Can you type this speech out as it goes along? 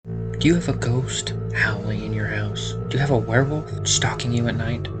Do you have a ghost howling in your house? Do you have a werewolf stalking you at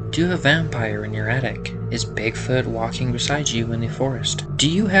night? Do you have a vampire in your attic? Is Bigfoot walking beside you in the forest? Do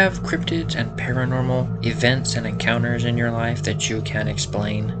you have cryptids and paranormal events and encounters in your life that you can't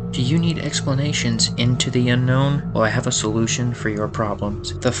explain? Do you need explanations into the unknown? Well, I have a solution for your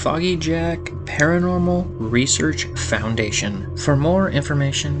problems. The Foggy Jack Paranormal Research Foundation. For more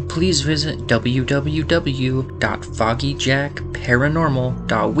information, please visit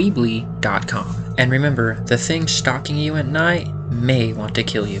www.foggyjackparanormal.weebly.com. And remember, the thing stalking you at night may want to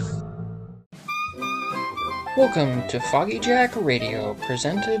kill you. Welcome to Foggy Jack Radio,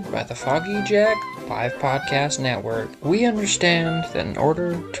 presented by the Foggy Jack Live Podcast Network. We understand that in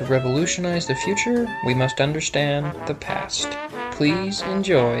order to revolutionize the future, we must understand the past. Please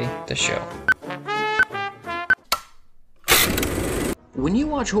enjoy the show. When you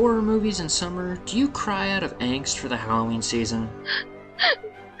watch horror movies in summer, do you cry out of angst for the Halloween season?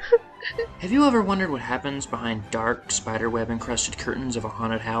 Have you ever wondered what happens behind dark, spiderweb-encrusted curtains of a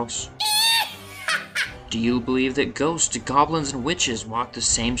haunted house? Do you believe that ghosts, goblins, and witches walk the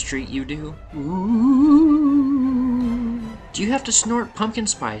same street you do? Ooh. Do you have to snort pumpkin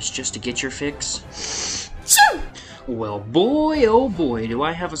spice just to get your fix? Well, boy, oh boy, do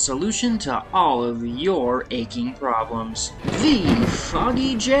I have a solution to all of your aching problems. The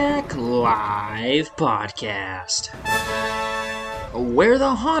Foggy Jack Live Podcast, where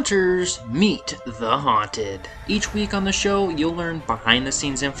the haunters meet the haunted. Each week on the show, you'll learn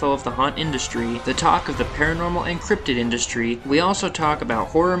behind-the-scenes info of the haunt industry, the talk of the paranormal and cryptid industry. We also talk about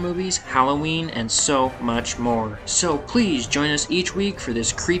horror movies, Halloween, and so much more. So please join us each week for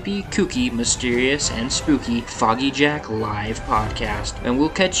this creepy, kooky, mysterious, and spooky Foggy Jack Live Podcast. And we'll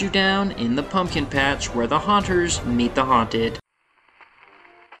catch you down in the pumpkin patch where the haunters meet the haunted.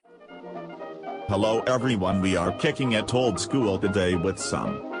 Hello everyone, we are kicking it old school today with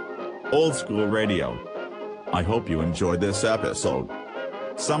some old school radio. I hope you enjoyed this episode.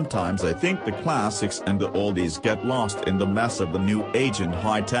 Sometimes I think the classics and the oldies get lost in the mess of the new age and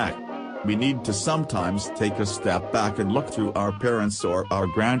high tech. We need to sometimes take a step back and look through our parents' or our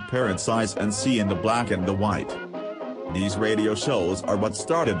grandparents' eyes and see in the black and the white. These radio shows are what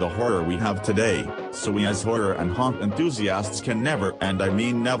started the horror we have today, so we as horror and haunt enthusiasts can never, and I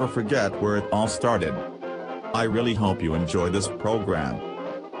mean never, forget where it all started. I really hope you enjoy this program.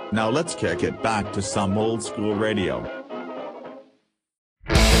 Now let's kick it back to some old school radio.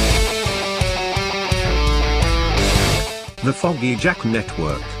 The Foggy Jack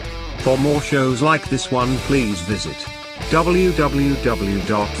Network. For more shows like this one, please visit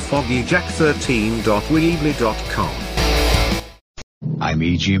www.foggyjack13.weebly.com. I'm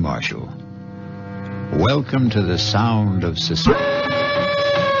E.G. Marshall. Welcome to the sound of suspense.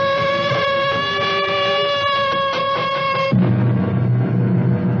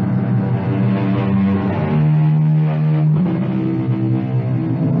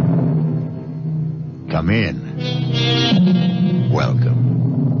 Come in. Welcome.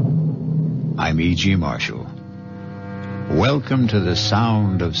 I'm E.G. Marshall. Welcome to the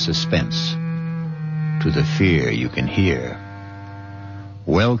sound of suspense, to the fear you can hear.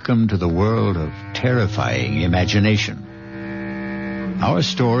 Welcome to the world of terrifying imagination. Our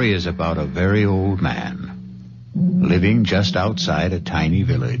story is about a very old man, living just outside a tiny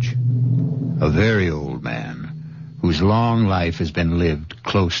village. A very old man whose long life has been lived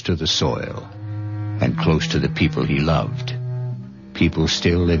close to the soil and close to the people he loved. People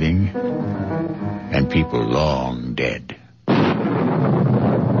still living and people long dead.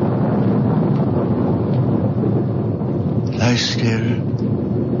 Lie still.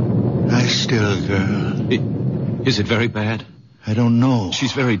 Lie still, girl. Is it very bad? I don't know.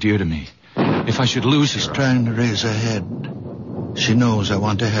 She's very dear to me. If I should lose She's her... trying to raise her head. She knows I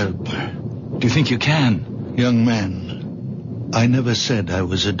want to help her. Do you think you can? Young man, I never said I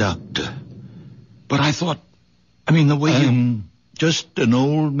was a doctor. But I thought... the way I'm just an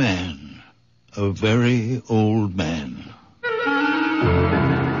old man. A very old man.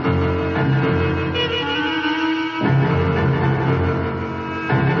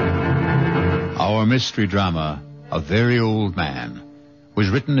 Our mystery drama, A Very Old Man, was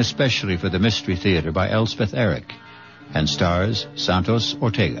written especially for the Mystery Theater by Elspeth Eric and stars Santos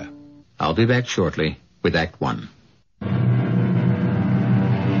Ortega. I'll be back shortly with Act One.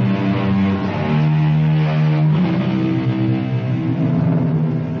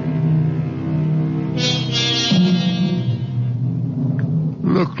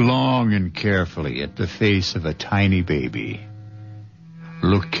 Look long and carefully at the face of a tiny baby.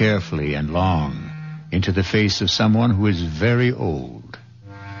 Look carefully and long into the face of someone who is very old.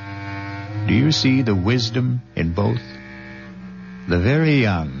 Do you see the wisdom in both? The very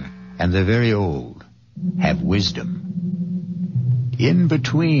young and the very old have wisdom. In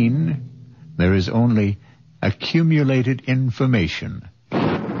between, there is only accumulated information.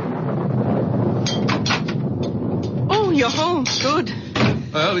 Oh, you're home. Good.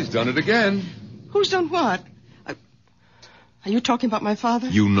 Well, he's done it again. Who's done what? Are you talking about my father?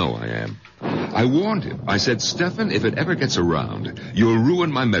 You know I am. I warned him. I said, Stefan, if it ever gets around, you'll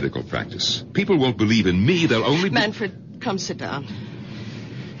ruin my medical practice. People won't believe in me. They'll only be... Manfred, come sit down.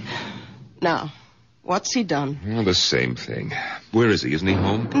 Now, what's he done? Well, the same thing. Where is he? Isn't he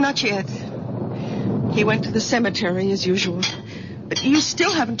home? Not yet. He went to the cemetery as usual. But you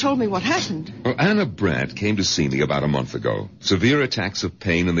still haven't told me what happened. Well, Anna Brandt came to see me about a month ago. Severe attacks of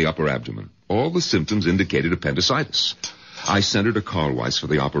pain in the upper abdomen. All the symptoms indicated appendicitis. I sent her to Carl Weiss for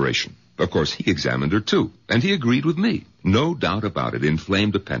the operation. Of course, he examined her, too, and he agreed with me. No doubt about it,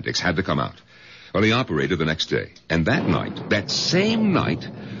 inflamed appendix had to come out. Well, he operated the next day, and that night, that same night,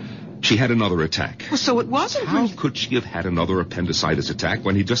 she had another attack. Well, so it wasn't... How could she have had another appendicitis attack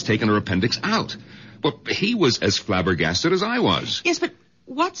when he'd just taken her appendix out? Well, he was as flabbergasted as I was. Yes, but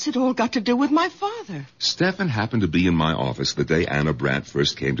what's it all got to do with my father? Stefan happened to be in my office the day Anna Brandt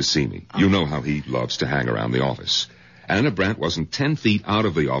first came to see me. You know how he loves to hang around the office. Anna Brandt wasn't 10 feet out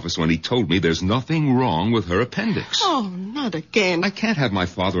of the office when he told me there's nothing wrong with her appendix. Oh, not again. I can't have my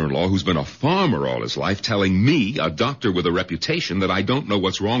father-in-law, who's been a farmer all his life, telling me, a doctor with a reputation, that I don't know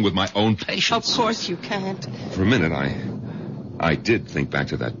what's wrong with my own patients. Of course you can't. For a minute, I did think back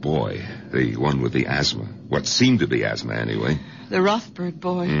to that boy, the one with the asthma. What seemed to be asthma, anyway. The Rothberg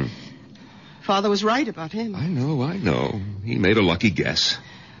boy. Father was right about him. I know. He made a lucky guess.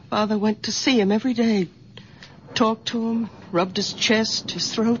 Father went to see him every day. Talked to him, rubbed his chest,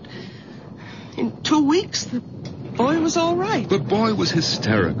 his throat. In 2 weeks, the boy was all right. The boy was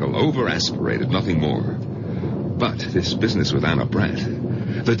hysterical, over-aspirated, nothing more. But this business with Anna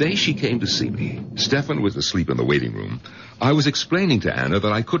Brandt, the day she came to see me, Stefan was asleep in the waiting room. I was explaining to Anna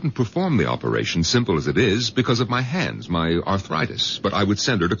that I couldn't perform the operation, simple as it is, because of my hands, my arthritis. But I would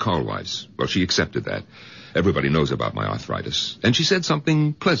send her to Carl Weiss. Well, she accepted that. Everybody knows about my arthritis. And she said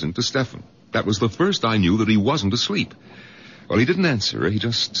something pleasant to Stefan. That was the first I knew that he wasn't asleep. Well, he didn't answer her. He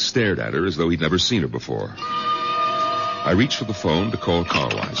just stared at her as though he'd never seen her before. I reached for the phone to call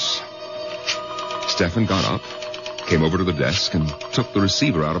Carl Weiss. Stefan got up, came over to the desk, and took the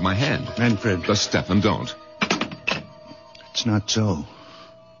receiver out of my hand. Manfred. Stefan, don't. It's not so.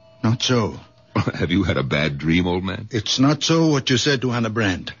 Not so. Have you had a bad dream, old man? It's not so what you said to Anna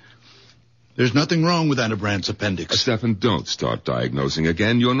Brandt. There's nothing wrong with Anna Brandt's appendix. Stefan, don't start diagnosing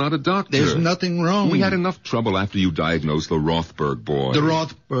again. You're not a doctor. There's nothing wrong. We had enough trouble after you diagnosed the Rothberg boy. The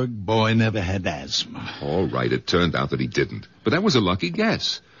Rothberg boy never had asthma. All right, it turned out that he didn't. But that was a lucky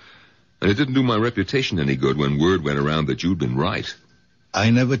guess. And it didn't do my reputation any good when word went around that you'd been right. I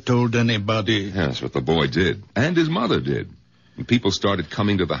never told anybody. Yes, but the boy did. And his mother did. And people started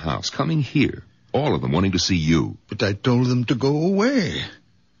coming to the house, coming here. All of them wanting to see you. But I told them to go away.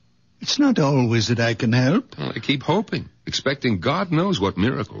 It's not always that I can help. Well, I keep hoping, expecting God knows what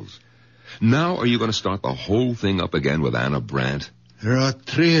miracles. Now are you going to start the whole thing up again with Anna Brandt? There are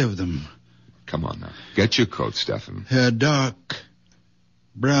 3 of them. Come on now. Get your coat, Stefan. They're dark,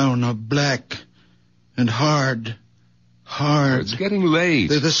 brown or black, and hard. It's getting late.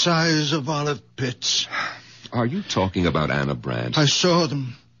 They're the size of olive pits. Are you talking about Anna Brandt? I saw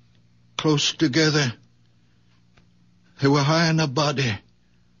them, close together. They were high in her body.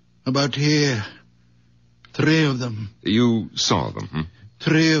 About here. 3 of them. You saw them,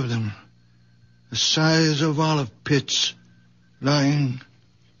 3 of them. The size of olive pits. Lying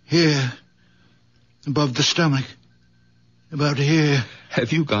here. Above the stomach. About here.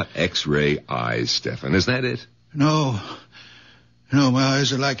 Have you got X-ray eyes, Stefan? Is that it? No. No, my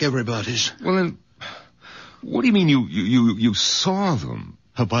eyes are like everybody's. Well, then, what do you mean you saw them?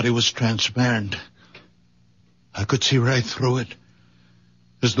 Her body was transparent. I could see right through it.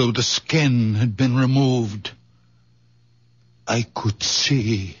 As though the skin had been removed. I could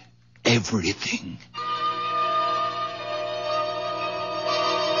see everything.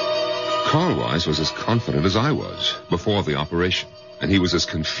 Carl Weiss was as confident as I was before the operation, and he was as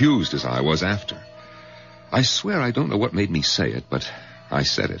confused as I was after. I swear I don't know what made me say it, but I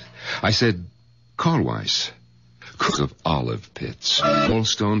said it. I said, Carl Weiss, because of olive pits.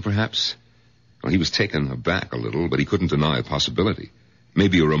 Gallstone, perhaps? Well, he was taken aback a little, but he couldn't deny a possibility.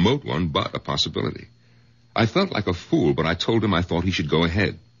 Maybe a remote one, but a possibility. I felt like a fool, but I told him I thought he should go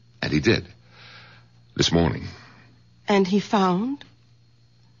ahead. And he did. This morning. And he found?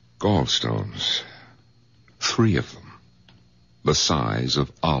 Gallstones. 3 of them. The size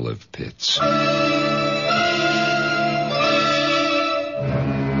of olive pits.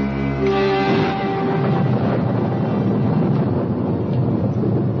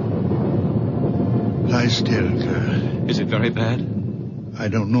 still, girl. Is it very bad? I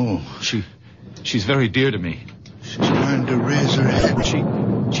don't know. She's very dear to me. She's trying to raise her head.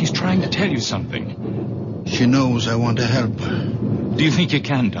 She's trying to tell you something. She knows I want to help her. Do you think you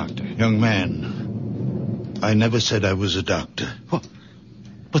can, Doctor? Young man, I never said I was a doctor. Well,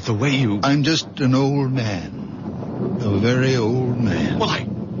 but the way you... I'm just an old man. A very old man. Well,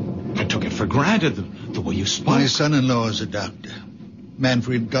 I took it for granted the way you spoke. My son-in-law is a doctor.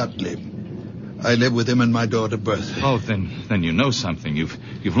 Manfred Gottlieb. I live with him and my daughter Bertha. Oh, then you know something. You've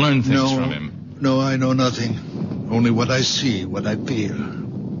learned things from him. No, I know nothing. Only what I see, what I feel.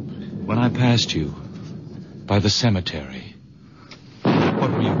 When I passed you by the cemetery,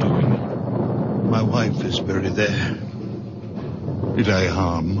 what were you doing? My wife is buried there. Did I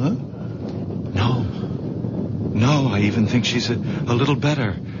harm her? No, I even think she's a little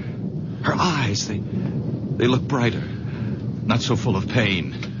better. Her eyes, they look brighter. Not so full of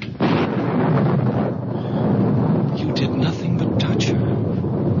pain. You did nothing but touch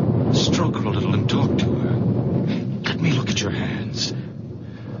her. Stroke her a little and talk to her. Let me look at your hands.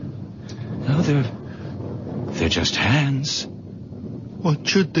 No, they're just hands. What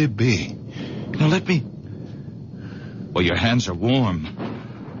should they be? Now let me... Well, your hands are warm.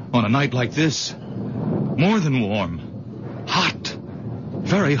 On a night like this. More than warm. Hot.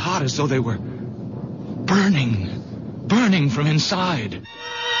 Very hot, as though they were burning from inside.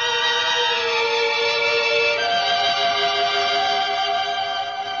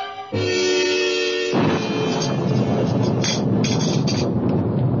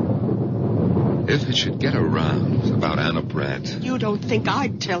 If it should get around about Anna Brandt... You don't think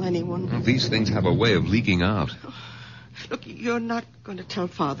I'd tell anyone? Well, these things have a way of leaking out. Look, you're not going to tell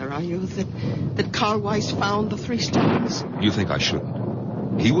Father, are you, that Carl Weiss found the 3 stones? You think I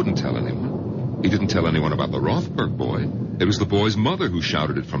shouldn't? He wouldn't tell anyone. He didn't tell anyone about the Rothberg boy. It was the boy's mother who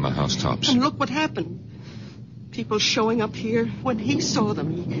shouted it from the housetops. And look what happened. People showing up here. When he saw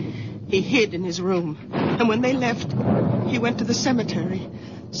them, he hid in his room. And when they left, he went to the cemetery,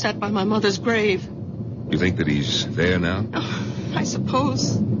 sat by my mother's grave. You think that he's there now? Oh, I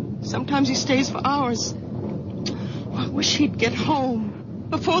suppose. Sometimes he stays for hours. I wish he'd get home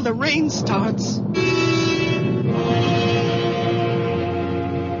before the rain starts.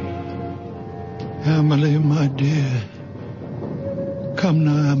 Emily, my dear. Come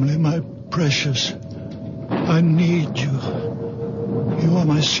now, Emily, my precious. I need you. You are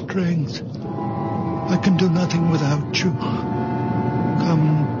my strength. I can do nothing without you.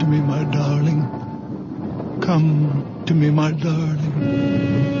 Come to me, my darling. Come to me, my darling.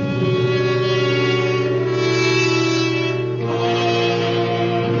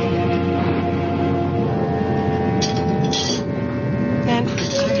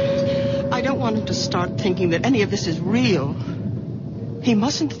 I don't want him to start thinking that any of this is real. He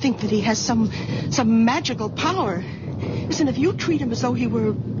mustn't think that he has some magical power. Listen, if you treat him as though he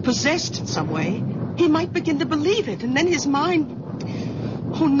were possessed in some way, he might begin to believe it, and then his mind...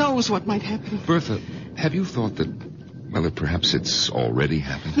 Who knows what might happen? Bertha, have you thought that perhaps it's already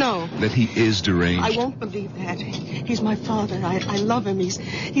happened? No. That he is deranged? I won't believe that. He's my father. I love him.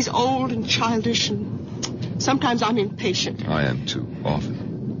 He's old and childish, and sometimes I'm impatient. I am too, often.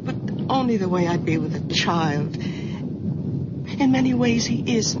 But only the way I'd be with a child. In many ways,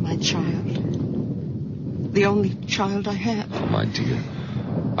 he is my child. The only child I have. Oh, my dear.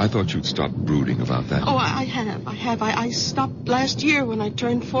 I thought you'd stop brooding about that. Oh, I have. I stopped last year when I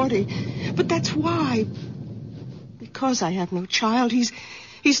turned 40. But that's why. Because I have no child, he's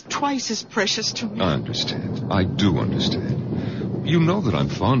twice as precious to me. I understand. I do understand. You know that I'm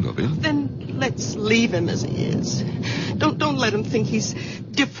fond of him. Then let's leave him as he is. Don't let him think he's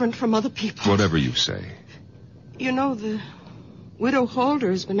different from other people. Whatever you say. You know, the Widow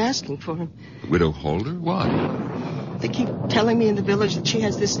Holder has been asking for him. Widow Holder? Why? They keep telling me in the village that she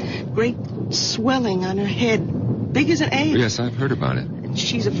has this great swelling on her head, big as an egg. Yes, I've heard about it. And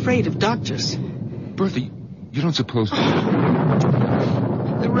she's afraid of doctors. Bertha, you don't suppose...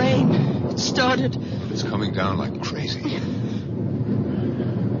 The rain, it started. It's coming down like crazy.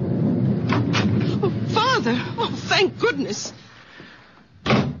 Oh, Father! Oh, thank goodness.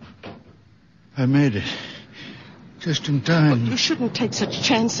 I made it. Just in time. You shouldn't take such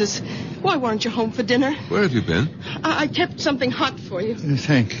chances. Why weren't you home for dinner? Where have you been? I kept something hot for you.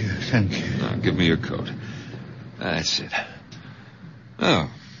 Thank you. Now, give me your coat. That's it. Oh,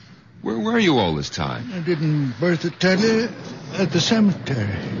 where were you all this time? Didn't Bertha tell you? At the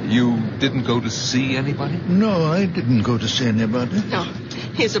cemetery. You didn't go to see anybody? No, I didn't go to see anybody. No.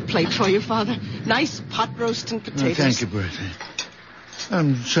 Here's a plate for you, Father. Nice pot roast and potatoes. Thank you, Bertha.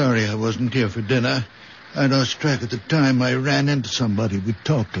 I'm sorry I wasn't here for dinner. I lost track of the time. I ran into somebody. We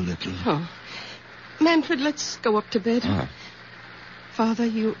talked a little. Oh. Manfred, let's go up to bed. Father,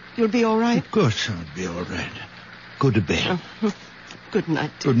 you'll be all right? Of course I'll be all right. Go to bed. Oh, good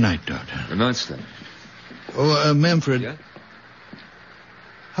night, dear. Good night, daughter. Good night, Steph. Oh, Manfred. Yeah?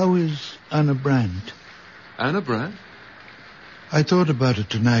 How is Anna Brandt? Anna Brandt? I thought about it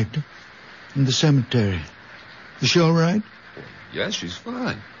tonight in the cemetery. Is she all right? Yes, she's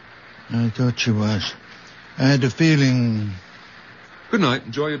fine. I thought she was. I had a feeling... Good night.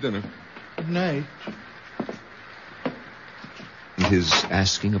 Enjoy your dinner. Good night. His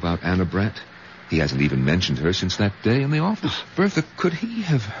asking about Anna Brandt. He hasn't even mentioned her since that day in the office. Bertha, could he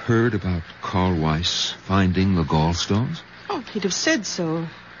have heard about Carl Weiss finding the gallstones? Oh, he'd have said so.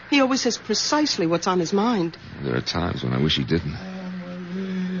 He always says precisely what's on his mind. There are times when I wish he didn't.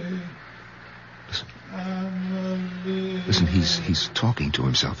 Listen, he's talking to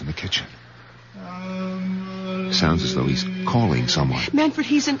himself in the kitchen. Sounds as though he's calling someone. Manfred,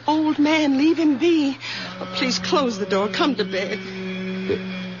 he's an old man. Leave him be. Oh, please close the door. Come to bed.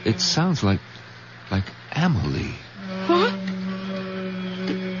 It sounds like Amelie. What?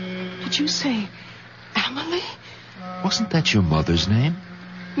 Did you say Amelie? Wasn't that your mother's name?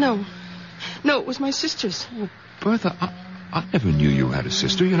 No, it was my sister's. Bertha, I never knew you had a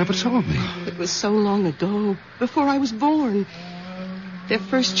sister. You never told me. It was so long ago, before I was born. Their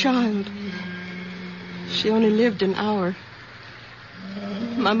first child. She only lived an hour.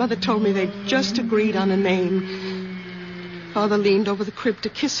 My mother told me they'd just agreed on a name. Father leaned over the crib to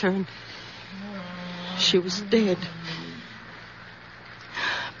kiss her, and she was dead.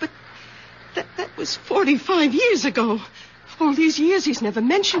 But that was 45 years ago. All these years he's never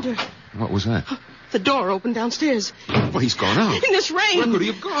mentioned her. What was that? The door opened downstairs. Well, he's gone out. In this rain. Where could he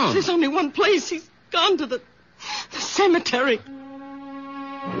have gone? There's only one place. He's gone to the cemetery.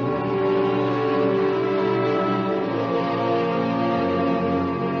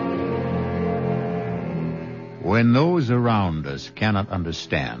 When those around us cannot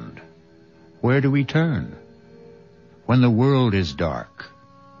understand, where do we turn? When the world is dark,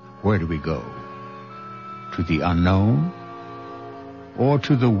 where do we go? To the unknown? Or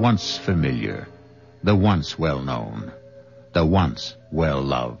to the once familiar, the once well-known, the once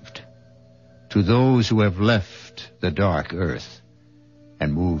well-loved? To those who have left the dark earth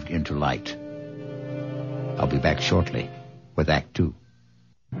and moved into light. I'll be back shortly with Act 2.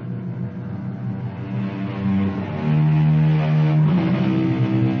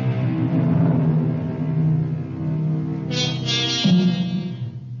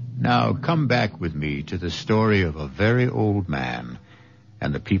 Now come back with me to the story of a very old man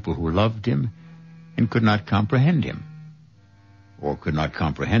and the people who loved him and could not comprehend him, or could not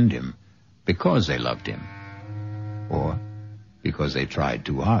comprehend him because they loved him, or because they tried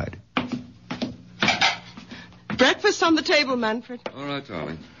too hard. Breakfast on the table, Manfred. All right,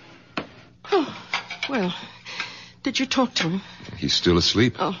 darling. Oh, well, did you talk to him? He's still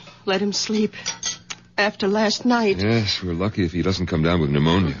asleep. Oh, let him sleep. After last night. Yes, we're lucky if he doesn't come down with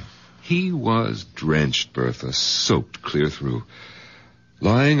pneumonia. He was drenched, Bertha, soaked clear through.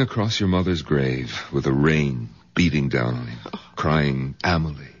 Lying across your mother's grave with the rain beating down on him, crying,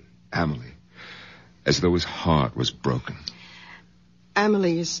 Amelie, Amelie, as though his heart was broken.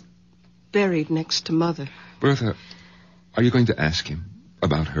 Amelie is buried next to Mother. Bertha, are you going to ask him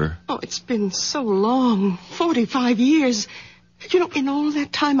about her? Oh, it's been so long, 45 years. You know, in all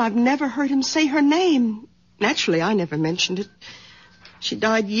that time, I've never heard him say her name. Naturally, I never mentioned it. She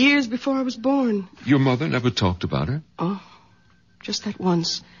died years before I was born. Your mother never talked about her? Oh, just that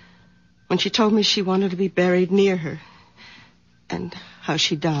once. When she told me she wanted to be buried near her. And how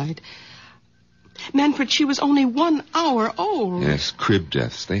she died. Manfred, she was only 1 hour old. Yes, crib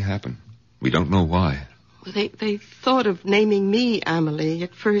deaths, they happen. We don't know why. They thought of naming me Amelie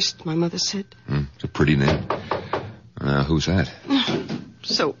at first, my mother said. It's a pretty name. Who's that?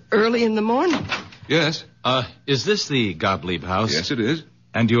 So early in the morning. Yes. Is this the Gottlieb house? Yes, it is.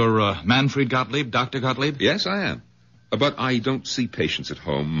 And you're Manfred Gottlieb, Dr. Gottlieb? Yes, I am. But I don't see patients at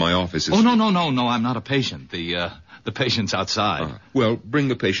home. My office is... Oh, no, I'm not a patient. The patient's outside. Well, bring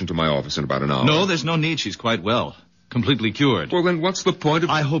the patient to my office in about an hour. No, there's no need. She's quite well. Completely cured. Well, then what's the point of...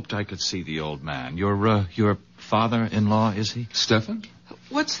 I hoped I could see the old man. Your father-in-law, is he? Stefan?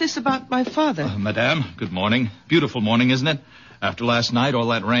 What's this about my father? Madame, good morning. Beautiful morning, isn't it? After last night, all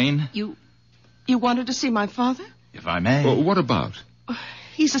that rain. You wanted to see my father? If I may. Well, what about?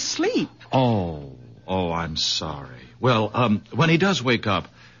 He's asleep. Oh, I'm sorry. Well, when he does wake up,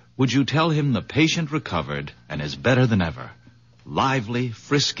 would you tell him the patient recovered and is better than ever? Lively,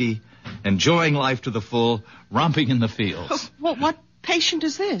 frisky, enjoying life to the full, romping in the fields. What patient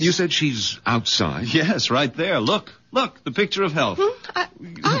is this? You said she's outside. Yes, right there. Look, the picture of health.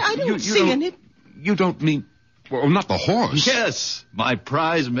 I don't see any. You don't mean... Well, not the horse. Yes, my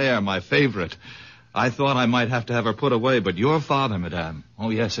prize mare, my favorite. I thought I might have to have her put away, but your father, madame. Oh,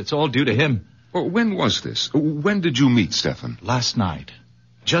 yes, it's all due to him. Well, when was this? When did you meet Stefan? Last night,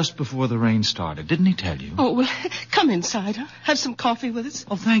 just before the rain started. Didn't he tell you? Oh, well, come inside. Huh? Have some coffee with us.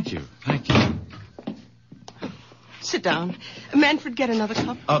 Oh, thank you. Thank you. Sit down. Manfred, get another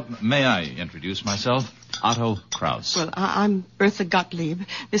cup. May I introduce myself? Otto Kraus. Well, I'm Bertha Gottlieb.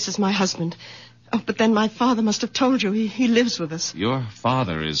 This is my husband. Oh, but then my father must have told you. He lives with us. Your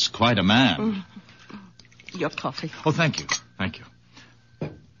father is quite a man. Your coffee. Oh, thank you. Thank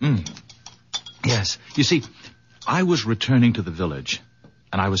you. Yes. You see, I was returning to the village,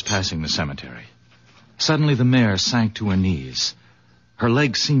 and I was passing the cemetery. Suddenly the mare sank to her knees. Her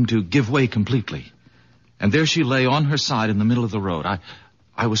legs seemed to give way completely. And there she lay on her side in the middle of the road.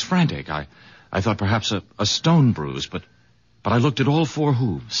 I was frantic. I thought perhaps a stone bruise, but I looked at all four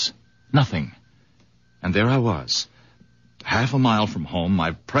hooves. Nothing. And there I was, half a mile from home, my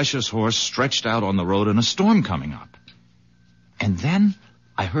precious horse stretched out on the road and a storm coming up. And then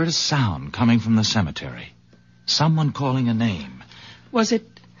I heard a sound coming from the cemetery. Someone calling a name. Was it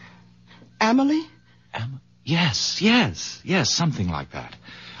Amelie? Yes, something like that.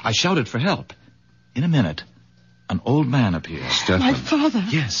 I shouted for help. In a minute, an old man appeared. Stefan. My father.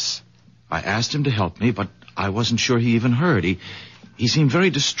 Yes. I asked him to help me, but I wasn't sure he even heard. He seemed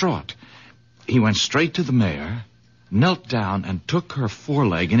very distraught. He went straight to the mare, knelt down and took her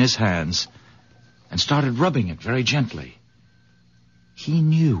foreleg in his hands and started rubbing it very gently. He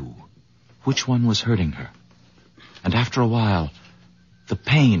knew which one was hurting her. And after a while, the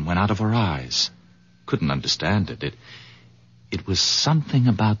pain went out of her eyes. Couldn't understand it. It was something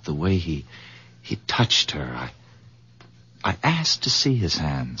about the way he touched her. I asked to see his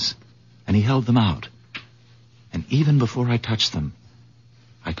hands, and he held them out. And even before I touched them,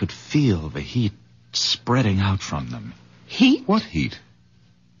 I could feel the heat spreading out from them. Heat? What heat?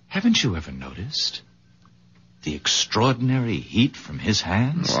 Haven't you ever noticed the extraordinary heat from his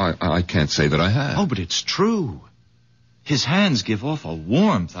hands? Oh, I can't say that I have. Oh, but it's true. His hands give off a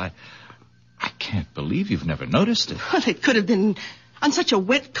warmth. I can't believe you've never noticed it. Well, it could have been on such a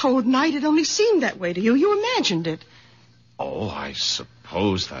wet, cold night. It only seemed that way to you. You imagined it. Oh, I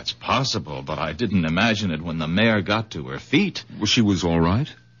suppose that's possible, but I didn't imagine it when the mare got to her feet. Well, she was all right?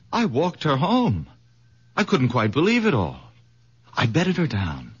 I walked her home. I couldn't quite believe it all. I bedded her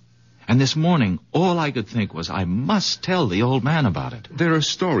down. And this morning, all I could think was I must tell the old man about it. There are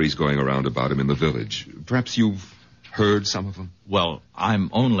stories going around about him in the village. Perhaps you've heard some of them? Well, I'm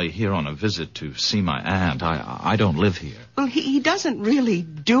only here on a visit to see my aunt. I don't live here. Well, he doesn't really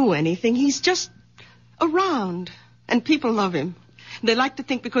do anything. He's just around. And people love him. They like to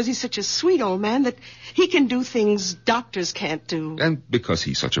think because he's such a sweet old man that he can do things doctors can't do. And because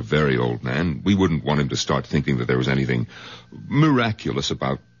he's such a very old man, we wouldn't want him to start thinking that there was anything miraculous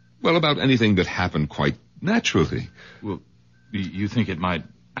about anything that happened quite naturally. Well, you think it might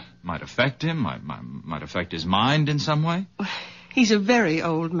affect him? Might affect his mind in some way? He's a very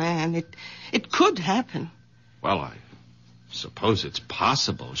old man. It could happen. Well, I suppose it's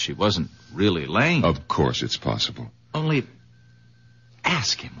possible she wasn't really lame. Of course it's possible. Only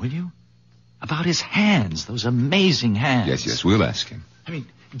ask him, will you? About his hands, those amazing hands. Yes, we'll ask him. I mean,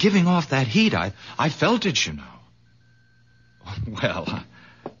 giving off that heat, I felt it, you know. Well,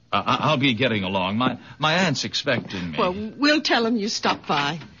 I'll be getting along. My aunt's expecting me. Well, we'll tell him you stopped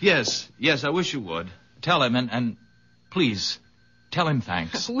by. Yes, I wish you would. Tell him, and please, tell him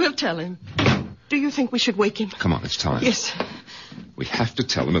thanks. We'll tell him. Do you think we should wake him? Come on, it's time. Yes. We have to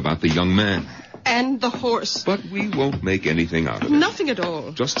tell him about the young man. And the horse. But we won't make anything out of it. Nothing at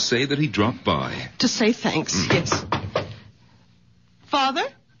all. Just say that he dropped by. To say thanks, yes. Father?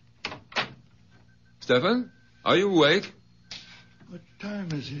 Stefan, are you awake? What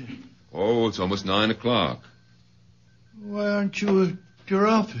time is it? Oh, it's almost 9 o'clock. Why aren't you at your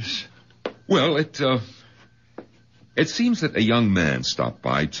office? Well, it seems that a young man stopped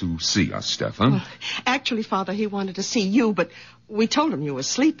by to see us, Stefan. Well, actually, Father, he wanted to see you, but we told him you were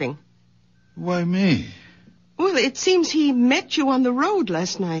sleeping. Why me? Well, it seems he met you on the road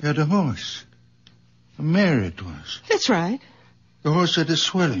last night. Had a horse. A mare it was. That's right. The horse had a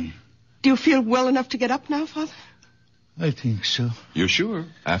swelling. Do you feel well enough to get up now, Father? I think so. You're sure?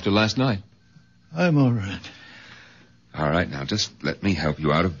 After last night? I'm all right. All right, now just let me help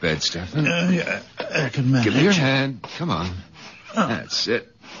you out of bed, Stefan. Yeah, I can manage. Give me your hand. Come on. That's it.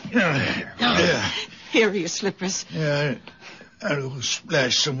 Yeah. Here are your slippers. Yeah, I'll go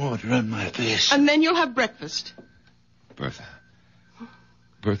splash some water on my face. And then you'll have breakfast.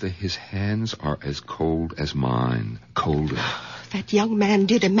 Bertha, his hands are as cold as mine. Colder. that young man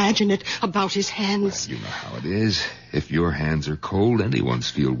did imagine it about his hands. You know how it is. If your hands are cold, anyone's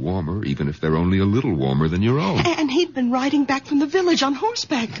feel warmer, even if they're only a little warmer than your own. And he'd been riding back from the village on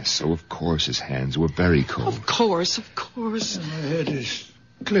horseback. So, of course, his hands were very cold. Of course. My head is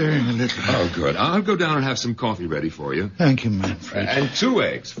clearing a little. Oh, good. I'll go down and have some coffee ready for you. Thank you, Manfred. And 2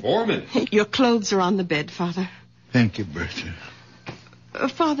 eggs. 4 minutes. Your clothes are on the bed, Father. Thank you, Bertha.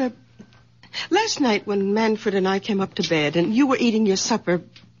 Father, last night when Manfred and I came up to bed and you were eating your supper,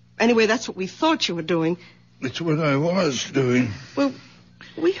 anyway, that's what we thought you were doing. It's what I was doing. Well,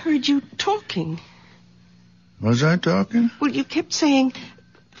 we heard you talking. Was I talking? Well, you kept saying,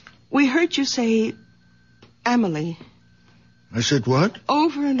 we heard you say, Amelie. I said what?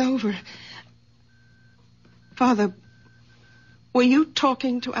 Over and over. Father, were you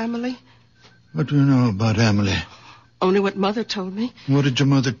talking to Amelie? What do you know about Amelie? Only what Mother told me. What did your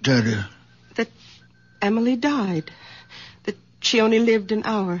mother tell you? That Amelie died. That she only lived an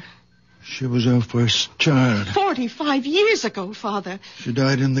hour. She was our first child. 45 years ago, Father. She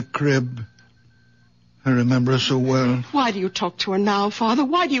died in the crib. I remember her so well. Why do you talk to her now, Father?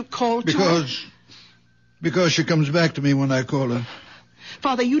 Why do you call to her? Because she comes back to me when I call her.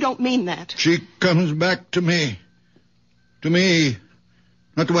 Father, you don't mean that. She comes back to me. To me.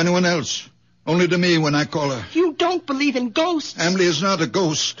 Not to anyone else. Only to me when I call her. You don't believe in ghosts. Amelie is not a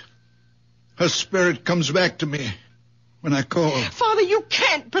ghost. Her spirit comes back to me when I call. Father, you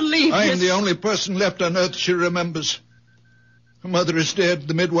can't believe I this. am the only person left on earth she remembers. Her mother is dead.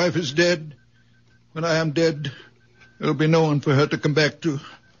 The midwife is dead. When I am dead, there will be no one for her to come back to.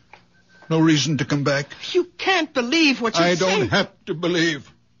 No reason to come back. You can't believe what you're saying. I don't have to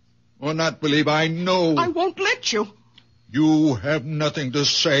believe. Or not believe. I know. I won't let you. You have nothing to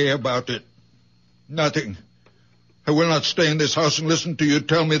say about it. Nothing. I will not stay in this house and listen to you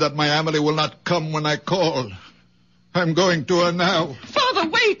tell me that my Amelie will not come when I call. I'm going to her now. Father,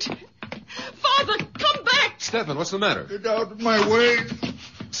 wait. Father, come back. Stefan, what's the matter? Get out of my way.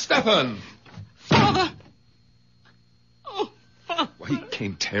 Stefan! Father. Oh, Father. Well, he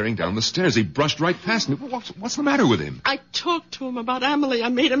came tearing down the stairs. He brushed right past me. What's the matter with him? I talked to him about Amelie. I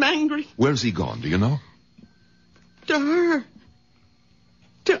made him angry. Where's he gone? Do you know? To her.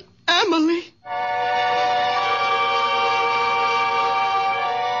 To Amelie.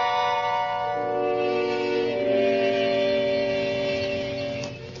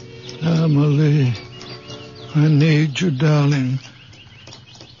 Amelie, I need you, darling.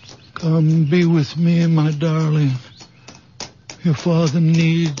 Come be with me, my darling. Your father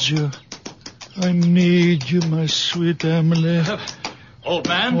needs you. I need you, my sweet Amelie. Old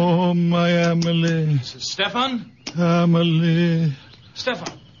man? Oh, my Amelie. Stefan? Amelie.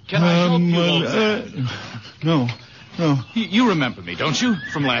 Stefan, can I help you, old man? No. You remember me, don't you?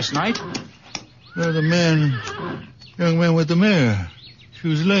 From last night? You're the young man with the mare. She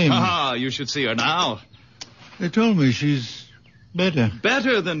was lame. Ah, you should see her now. They told me she's better.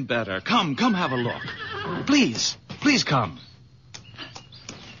 Better than better. Come have a look. Please come.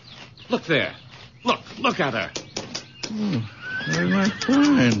 Look there. Look at her. Oh, very much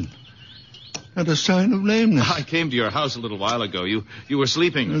fine. Not a sign of lameness. I came to your house a little while ago. You were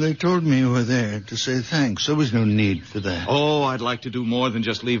sleeping. They told me you were there to say thanks. There was no need for that. Oh, I'd like to do more than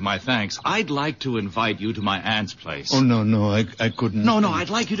just leave my thanks. I'd like to invite you to my aunt's place. Oh, no, I couldn't. No, I'd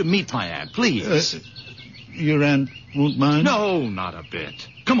like you to meet my aunt, please. Your aunt won't mind? No, not a bit.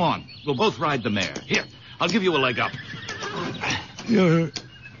 Come on, we'll both ride the mare. Here, I'll give you a leg up. You're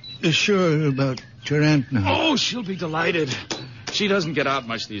sure about your aunt now? Oh, she'll be delighted. She doesn't get out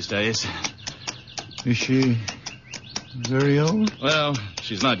much these days. Is she very old? Well,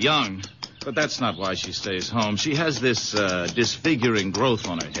 she's not young, but that's not why she stays home. She has this disfiguring growth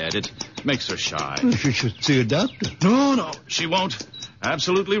on her head. It makes her shy. Well, she should see a doctor. No, she won't.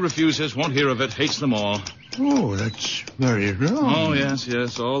 Absolutely refuses, won't hear of it, hates them all. Oh, that's very wrong. Oh,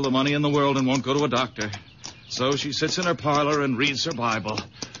 yes, all the money in the world and won't go to a doctor. So she sits in her parlor and reads her Bible.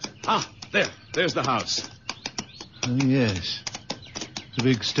 Ah, there's the house. Oh, yes, the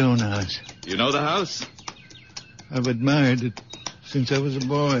big stone house. You know the house? I've admired it since I was a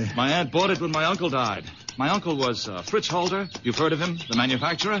boy. My aunt bought it when my uncle died. My uncle was Fritz Holder. You've heard of him, the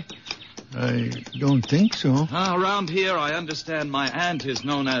manufacturer? I don't think so. Around here, I understand my aunt is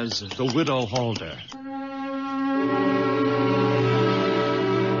known as the Widow Holder.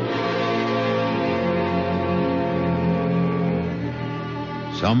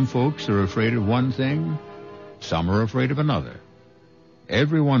 Some folks are afraid of one thing, some are afraid of another.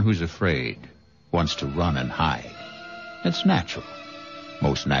 Everyone who's afraid wants to run and hide. It's natural.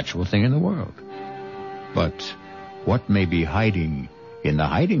 Most natural thing in the world. But what may be hiding in the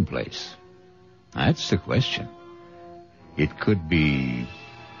hiding place? That's the question. It could be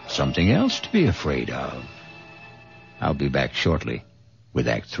something else to be afraid of. I'll be back shortly with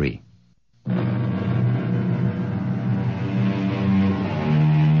Act 3.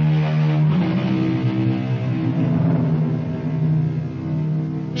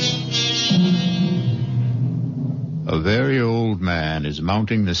 A very old man is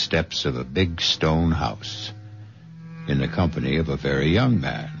mounting the steps of a big stone house in the company of a very young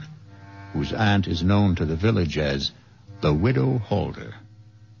man whose aunt is known to the village as the Widow Holder.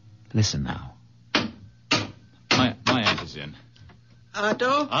 Listen now. My aunt is in.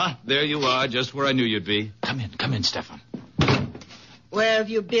 Otto? Ah, there you are, just where I knew you'd be. Come in, Stefan. Where have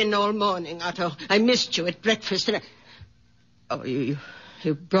you been all morning, Otto? I missed you at breakfast and Oh, you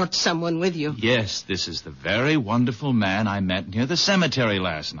brought someone with you. Yes, this is the very wonderful man I met near the cemetery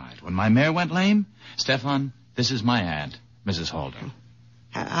last night when my mare went lame. Stefan, this is my aunt, Mrs. Holder.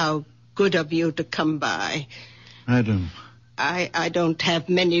 How good of you to come by. Madam. I don't have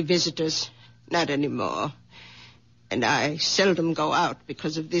many visitors, not anymore. And I seldom go out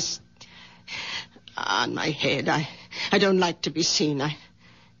because of this on my head. I don't like to be seen.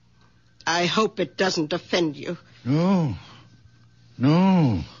 I hope it doesn't offend you. No.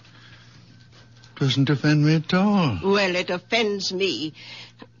 Doesn't offend me at all. Well, it offends me.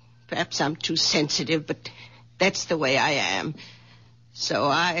 Perhaps I'm too sensitive, but that's the way I am. So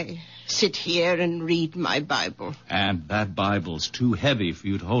I sit here and read my Bible. And that Bible's too heavy for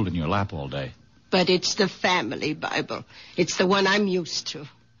you to hold in your lap all day. But it's the family Bible. It's the one I'm used to.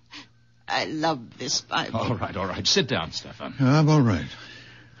 I love this Bible. All right. Sit down, Stefan. I'm all right.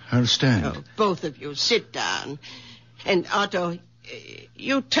 I'll stand. Oh, both of you, sit down. And Otto,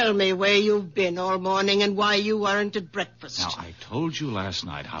 you tell me where you've been all morning and why you weren't at breakfast. Now, I told you last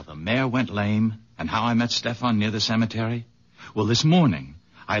night how the mare went lame and how I met Stefan near the cemetery. Well, this morning,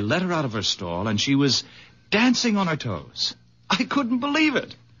 I let her out of her stall and she was dancing on her toes. I couldn't believe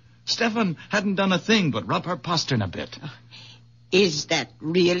it. Stefan hadn't done a thing but rub her postern a bit. Is that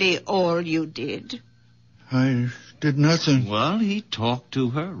really all you did? I did nothing. Well, he talked to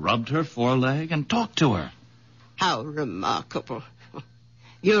her, rubbed her foreleg, and talked to her. How remarkable.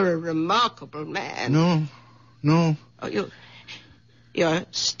 You're a remarkable man. No. Oh, you're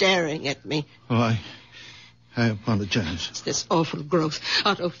staring at me. Oh, I apologize. It's this awful growth.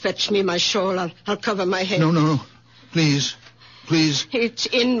 Otto, fetch me my shawl. I'll cover my head. No. Please. It's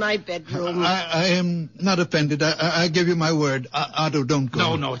in my bedroom. I am not offended. I give you my word. Otto, don't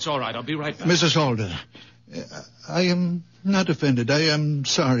go. No, it's all right. I'll be right back. Mrs. Holder, I am not offended. I am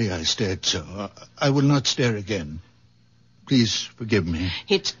sorry I stared so. I will not stare again. Please forgive me.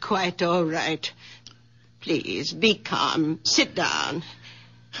 It's quite all right. Please, be calm. Sit down.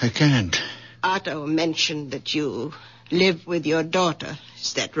 I can't. Otto mentioned that you live with your daughter.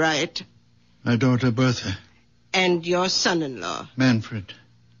 Is that right? My daughter, Bertha. And your son-in-law. Manfred.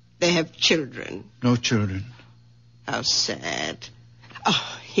 They have children. No children. How sad.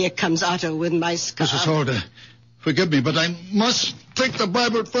 Oh, here comes Otto with my scarf. Mrs. Holder, forgive me, but I must take the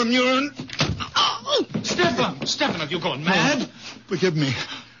Bible from you and... Oh! Stefan, have you gone mad? Forgive me.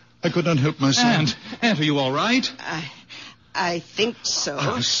 I could not help myself. Aunt, are you all right? I think so.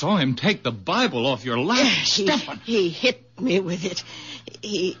 I saw him take the Bible off your lap. Stefan. He hit me with it.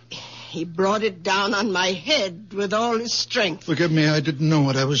 He brought it down on my head with all his strength. Forgive me, I didn't know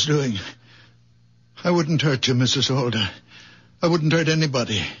what I was doing. I wouldn't hurt you, Mrs. Holder. I wouldn't hurt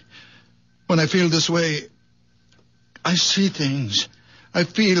anybody. When I feel this way, I see things. I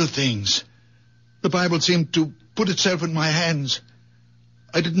feel things. The Bible seemed to put itself in my hands.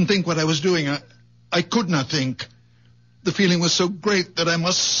 I didn't think what I was doing. I could not think. The feeling was so great that I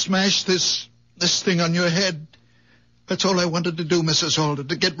must smash this thing on your head. That's all I wanted to do, Mrs. Holder,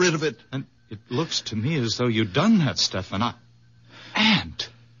 to get rid of it. And it looks to me as though you'd done that, Stefan. Aunt,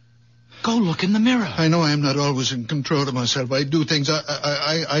 go look in the mirror. I know I am not always in control of myself. I do things.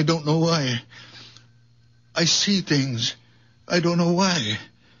 I don't know why. I see things. I don't know why.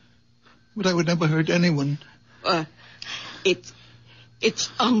 But I would never hurt anyone. It's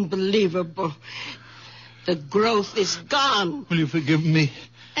unbelievable. The growth is gone. Will you forgive me?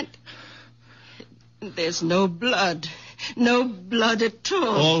 And there's no blood. No blood at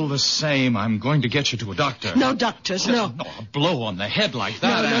all. All the same, I'm going to get you to a doctor. No doctors, no. No, a blow on the head like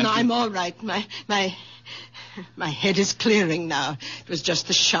that. No, I'm all right. My head is clearing now. It was just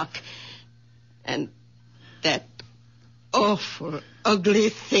the shock. And that awful, ugly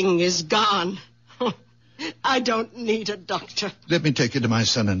thing is gone. I don't need a doctor. Let me take you to my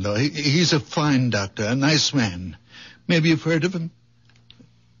son-in-law. He's a fine doctor, a nice man. Maybe you've heard of him?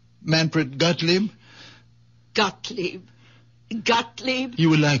 Manfred Gottlieb? Gottlieb?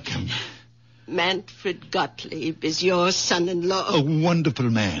 You will like him. Manfred Gottlieb is your son-in-law. A wonderful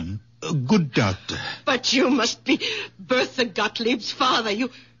man. A good doctor. But you must be Bertha Gottlieb's father.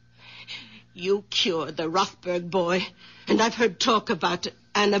 You cured the Rothberg boy. And I've heard talk about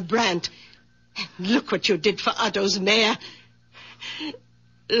Anna Brandt. And look what you did for Otto's mare.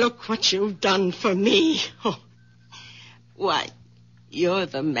 Look what you've done for me. Oh. Why, you're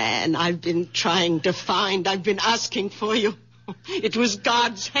the man I've been trying to find. I've been asking for you. It was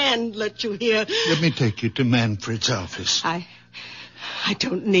God's hand let you here. Let me take you to Manfred's office. I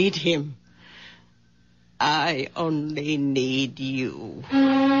don't need him. I only need you.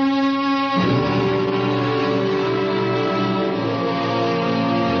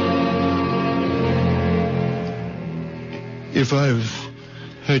 If I've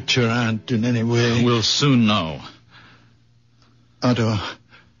hurt your aunt in any way... We'll soon know. Otto,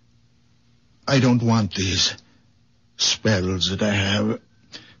 I don't want these spells that I have.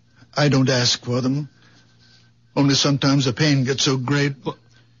 I don't ask for them. Only sometimes the pain gets so great.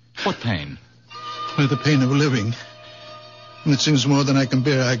 What pain? Well, the pain of living. When it seems more than I can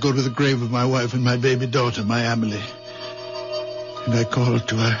bear, I go to the grave of my wife and my baby daughter, my Amelie. And I call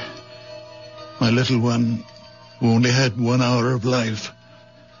to her, my little one, who only had 1 hour of life.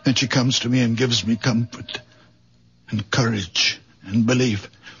 And she comes to me and gives me comfort and courage and belief.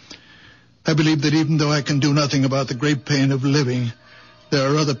 I believe that even though I can do nothing about the great pain of living,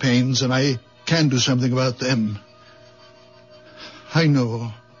 there are other pains, and I can do something about them. I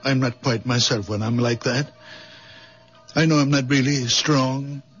know I'm not quite myself when I'm like that. I know I'm not really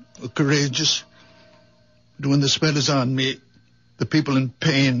strong or courageous. But when the spell is on me, the people in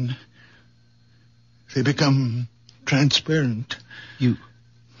pain, they become transparent. You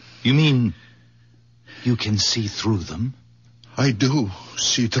mean you can see through them? I do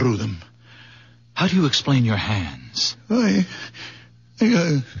see through them. How do you explain your hands?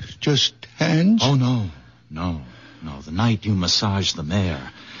 Just hands? Oh, no. The night you massaged the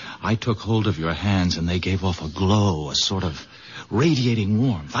mare, I took hold of your hands and they gave off a glow, a sort of radiating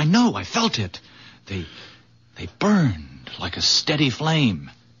warmth. I know, I felt it. They burned like a steady flame.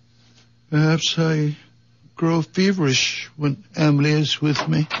 Perhaps I grow feverish when Emily is with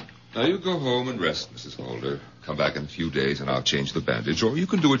me. Now you go home and rest, Mrs. Holder. Come back in a few days and I'll change the bandage, or you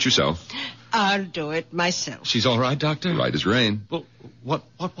can do it yourself. I'll do it myself. She's all right, Doctor? Right as rain. Well, what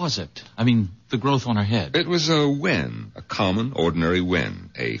was it? I mean, the growth on her head. It was a wen, a common, ordinary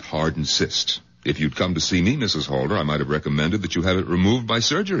wen, a hardened cyst. If you'd come to see me, Mrs. Holder, I might have recommended that you have it removed by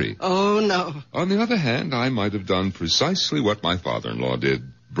surgery. Oh, no. On the other hand, I might have done precisely what my father-in-law did,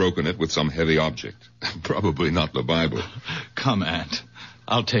 broken it with some heavy object. Probably not the Bible. Come, Aunt.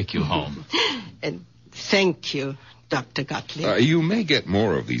 I'll take you home. And thank you, Dr. Gottlieb. You may get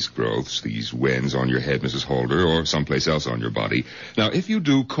more of these growths, these wens on your head, Mrs. Holder, or someplace else on your body. Now, if you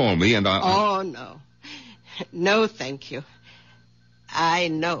do, call me and I'll... Oh, no. No, thank you. I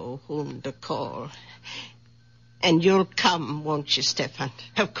know whom to call. And you'll come, won't you, Stefan?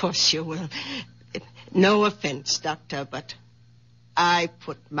 Of course you will. No offense, Doctor, but I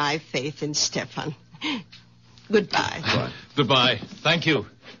put my faith in Stefan. Goodbye. Bye. Goodbye. Thank you.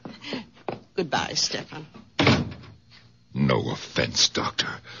 Goodbye, Stefan. No offense, Doctor,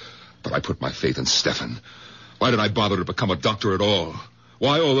 but I put my faith in Stefan. Why did I bother to become a doctor at all?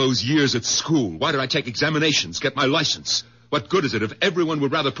 Why all those years at school? Why did I take examinations, get my license? What good is it if everyone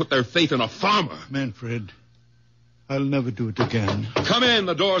would rather put their faith in a farmer? Manfred, I'll never do it again. Come in,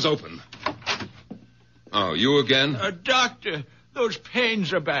 the door's open. Oh, you again? Doctor, those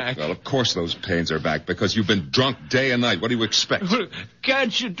pains are back. Well, of course those pains are back, because you've been drunk day and night. What do you expect?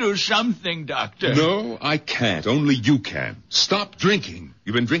 Can't you do something, Doctor? No, I can't. Only you can. Stop drinking.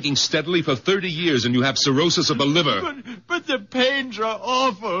 You've been drinking steadily for 30 years, and you have cirrhosis of the liver. But the pains are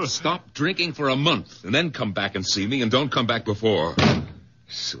awful. Stop drinking for a month, and then come back and see me, and don't come back before.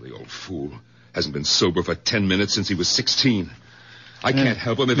 Silly old fool. Hasn't been sober for 10 minutes since he was 16. I can't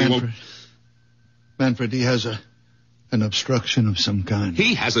help him if he won't... Manfred, he has an obstruction of some kind.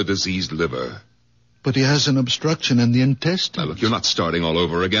 He has a diseased liver. But he has an obstruction in the intestines. Now, look, you're not starting all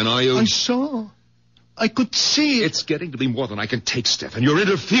over again, are you? I saw. I could see it. It's getting to be more than I can take, Stefan. You're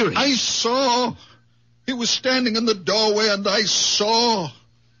interfering. I saw. He was standing in the doorway, and I saw.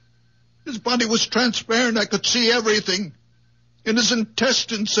 His body was transparent. I could see everything. In his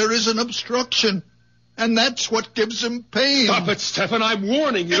intestines, there is an obstruction. And that's what gives him pain. Stop it, Stefan. I'm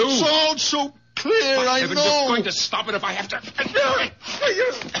warning you. It's all so clear, By I heaven, know. You're going to stop it if I have to.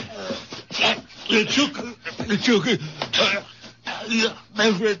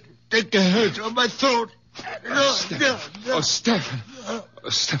 Manfred, take the hands on my throat. Stefan.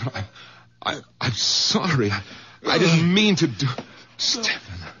 Stefan, I'm sorry. I didn't mean to do...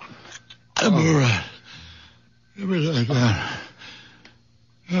 Stefan. I'm all right. Give me that gun.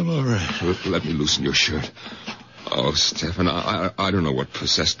 I'm all right. Let me loosen your shirt. Oh, Stefan, I don't know what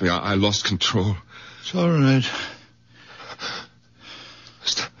possessed me. I lost control. It's all right.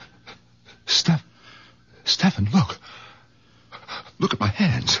 Stefan, look. Look at my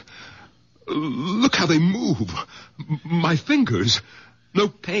hands. Look how they move. My fingers. No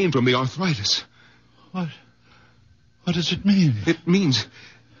pain from the arthritis. What does it mean? It means...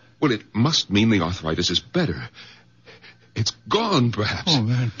 Well, it must mean the arthritis is better. It's gone, perhaps. Oh,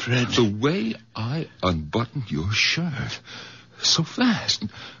 Manfred. The way I unbuttoned your shirt. So fast.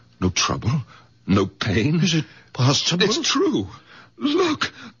 No trouble. No pain. Is it possible? It's true.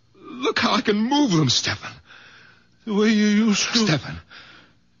 Look. Look how I can move them, Stefan. The way you used to.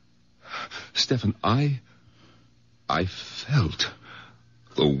 Stefan, I felt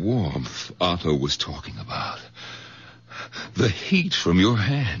the warmth Otto was talking about. The heat from your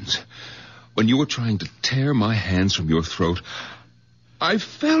hands. When you were trying to tear my hands from your throat, I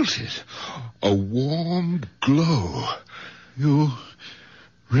felt it. A warm glow. You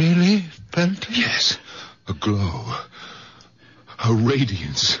really felt it? Yes, a glow. A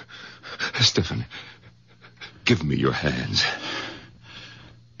radiance. Stefan, give me your hands.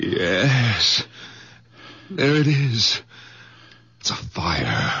 Yes. There it is. It's a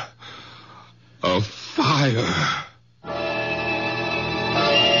fire. A fire.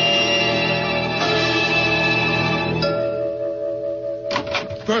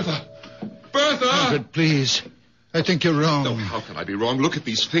 Bertha! Manfred, please. I think you're wrong. No, how can I be wrong? Look at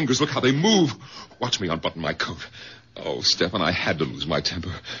these fingers. Look how they move. Watch me unbutton my coat. Oh, Stefan, I had to lose my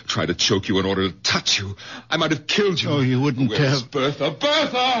temper. Try to choke you in order to touch you. I might have killed you. Oh, you wouldn't Where's have. Bertha?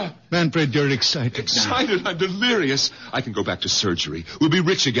 Bertha! Manfred, you're excited. Excited? I'm delirious. I can go back to surgery. We'll be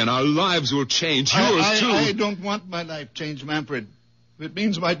rich again. Our lives will change. Yours, too. I don't want my life changed, Manfred. It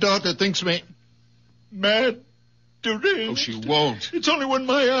means my daughter thinks me mad, deranged. Oh, she won't. It's only when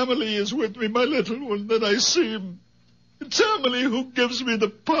my Amelie is with me, my little one, that I see him. It's Amelie who gives me the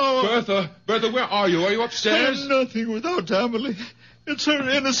power. Bertha, where are you? Are you upstairs? I'm nothing without Amelie. It's her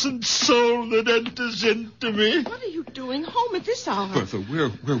innocent soul that enters into me. What are you doing home at this hour? Bertha,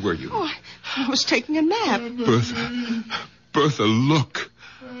 where were you? Oh, I was taking a nap. Bertha, look.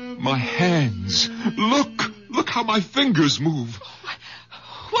 My hands. Look how my fingers move.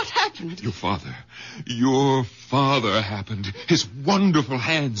 What happened? Your father happened. His wonderful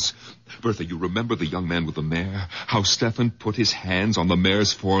hands. Bertha, you remember the young man with the mare? How Stefan put his hands on the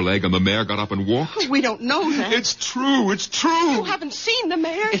mare's foreleg and the mare got up and walked? We don't know that. It's true. You haven't seen the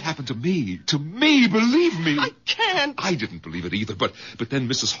mare? It happened to me, believe me. I can't. I didn't believe it either, but then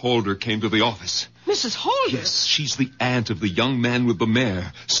Mrs. Holder came to the office. Mrs. Holder? Yes, she's the aunt of the young man with the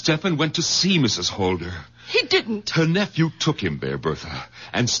mare. Stefan went to see Mrs. Holder. He didn't. Her nephew took him there, Bertha,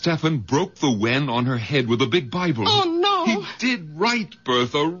 and Stefan broke the wen on her head with a big Bible. Oh, no. He did right,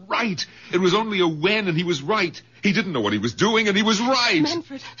 Bertha, right. It was only a wen, and he was right. He didn't know what he was doing, and he was right.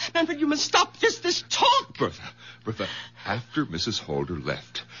 Manfred, you must stop this talk. Bertha, after Mrs. Holder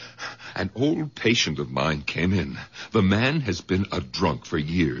left, an old patient of mine came in. The man has been a drunk for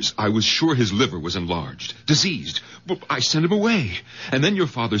years. I was sure his liver was enlarged, diseased. But I sent him away. And then your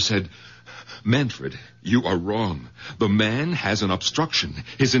father said, Manfred, you are wrong. The man has an obstruction.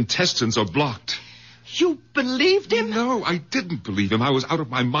 His intestines are blocked. You believed him? No, I didn't believe him. I was out of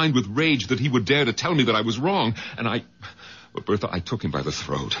my mind with rage that he would dare to tell me that I was wrong. But Bertha, I took him by the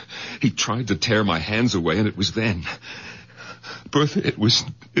throat. He tried to tear my hands away, and it was then. Bertha, it was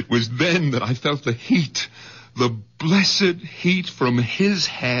then that I felt the heat. The blessed heat from his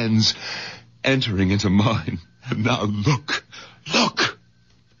hands entering into mine. And now look.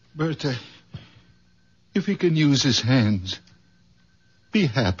 Bertha, if he can use his hands, be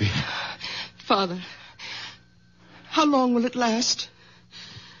happy. Father, how long will it last?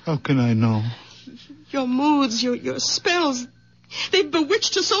 How can I know? Your moods, your spells, they've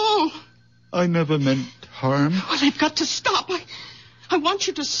bewitched us all. I never meant harm. Well, they've got to stop. I want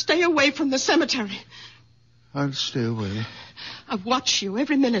you to stay away from the cemetery. I'll stay away. I watch you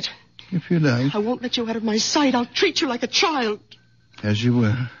every minute. If you like. I won't let you out of my sight. I'll treat you like a child. As you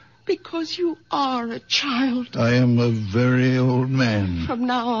were. Because you are a child. I am a very old man. From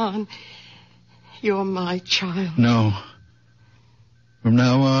now on, you're my child. No. From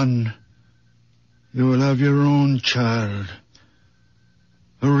now on, you will have your own child.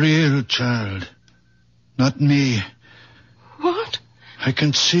 A real child. Not me. What? I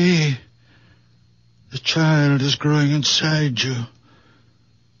can see the child is growing inside you.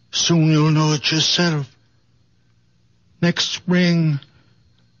 Soon you'll know it yourself. Next spring,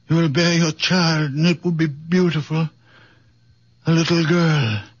 you will bear your child, and it will be beautiful. A little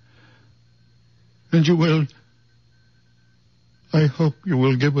girl. And you will... I hope you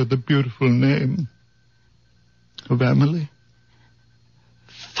will give her the beautiful name of Emily.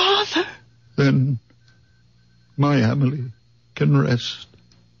 Father! Then my Emily can rest.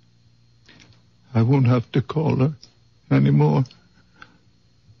 I won't have to call her anymore.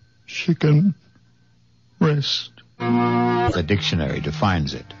 She can rest. The dictionary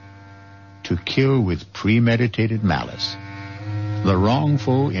defines it: to kill with premeditated malice, the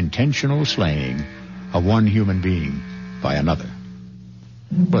wrongful, intentional slaying of one human being by another.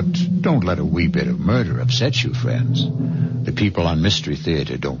 But don't let a wee bit of murder upset you, friends. The people on Mystery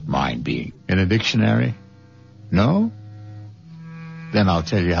Theater don't mind being in a dictionary. No? Then I'll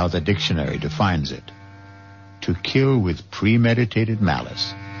tell you how the dictionary defines it: to kill with premeditated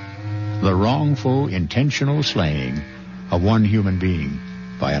malice, the wrongful, intentional slaying of one human being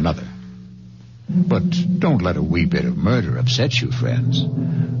by another. But don't let a wee bit of murder upset you, friends.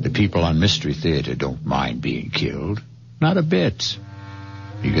 The people on Mystery Theater don't mind being killed. Not a bit.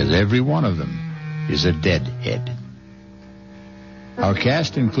 Because every one of them is a deadhead. Our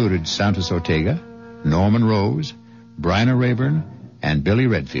cast included Santos Ortega, Norman Rose, Bryna Rayburn, and Billy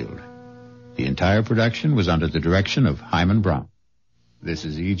Redfield. The entire production was under the direction of Hyman Brown. This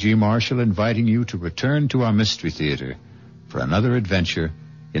is E.G. Marshall inviting you to return to our Mystery Theater for another adventure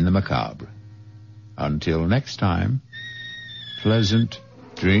in the macabre. Until next time, pleasant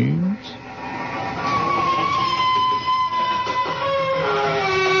dreams.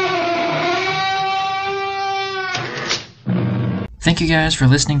 Thank you guys for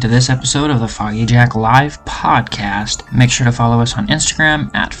listening to this episode of the Foggy Jack Live podcast. Make sure to follow us on Instagram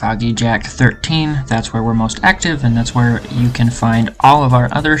at FoggyJack13. That's where we're most active, and that's where you can find all of our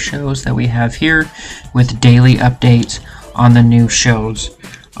other shows that we have here with daily updates on the new shows.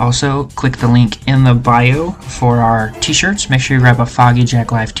 Also, click the link in the bio for our t-shirts. Make sure you grab a Foggy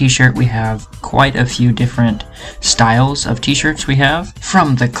Jack Live t-shirt. We have quite a few different styles of t-shirts we have,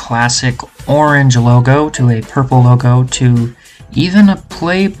 from the classic orange logo to a purple logo to even a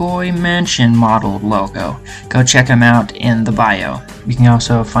Playboy Mansion modeled logo. Go check them out in the bio. You can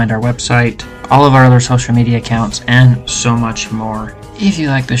also find our website, all of our other social media accounts, and so much more. If you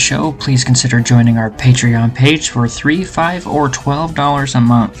like the show, please consider joining our Patreon page for $3, $5, or $12 a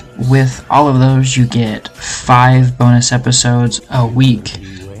month. With all of those, you get 5 bonus episodes a week.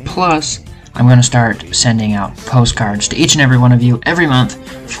 Plus, I'm going to start sending out postcards to each and every one of you every month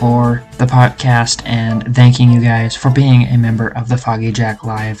for the podcast and thanking you guys for being a member of the Foggy Jack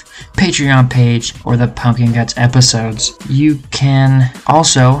Live Patreon page or the Pumpkin Guts episodes. You can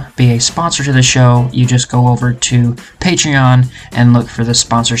also be a sponsor to the show. You just go over to Patreon and look for the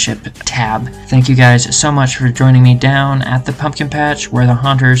sponsorship tab. Thank you guys so much for joining me down at the Pumpkin Patch where the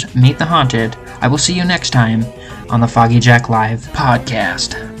haunters meet the haunted. I will see you next time on the Foggy Jack Live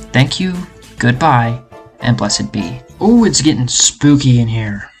podcast. Thank you. Goodbye, and blessed be. Oh, it's getting spooky in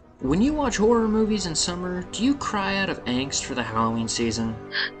here. When you watch horror movies in summer, do you cry out of angst for the Halloween season?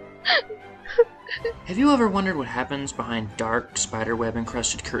 Have you ever wondered what happens behind dark,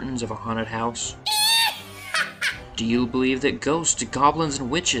 spiderweb-encrusted curtains of a haunted house? Do you believe that ghosts, goblins,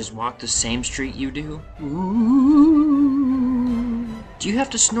 and witches walk the same street you do? Ooh. Do you have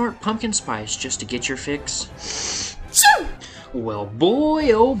to snort pumpkin spice just to get your fix? Well,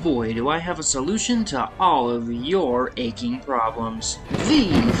 boy, oh boy, do I have a solution to all of your aching problems.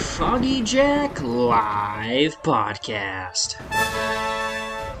 The Foggy Jack Live Podcast,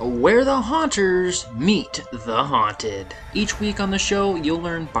 where the haunters meet the haunted. Each week on the show, you'll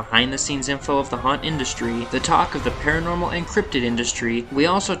learn behind-the-scenes info of the haunt industry, the talk of the paranormal and cryptid industry. We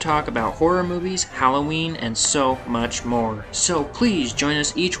also talk about horror movies, Halloween, and so much more. So please join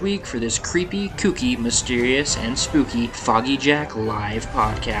us each week for this creepy, kooky, mysterious, and spooky Foggy Jack Live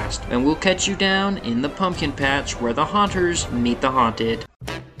Podcast. And we'll catch you down in the pumpkin patch where the haunters meet the haunted.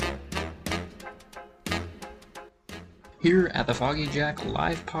 Here at the Foggy Jack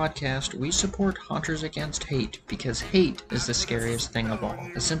Live Podcast, we support Haunters Against Hate because hate is the scariest thing of all.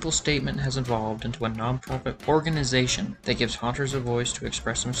 A simple statement has evolved into a non-profit organization that gives haunters a voice to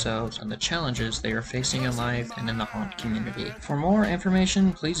express themselves and the challenges they are facing in life and in the haunt community. For more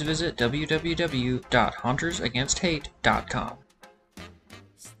information, please visit www.hauntersagainsthate.com.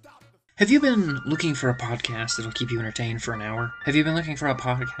 Have you been looking for a podcast that'll keep you entertained for an hour? Have you been looking for a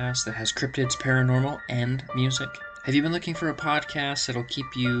podcast that has cryptids, paranormal, and music? Have you been looking for a podcast that'll keep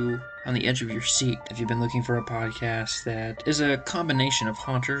you on the edge of your seat? Have you been looking for a podcast that is a combination of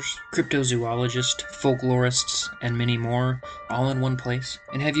haunters, cryptozoologists, folklorists, and many more, all in one place?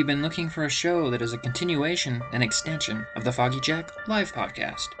 And have you been looking for a show that is a continuation and extension of the Foggy Jack live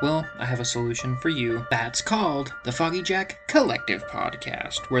podcast? Well, I have a solution for you. That's called the Foggy Jack Collective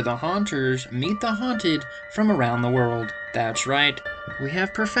Podcast, where the haunters meet the haunted from around the world. That's right. We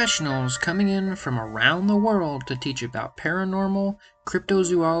have professionals coming in from around the world to teach about paranormal,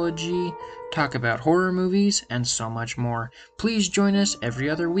 cryptozoology, talk about horror movies, and so much more. Please join us every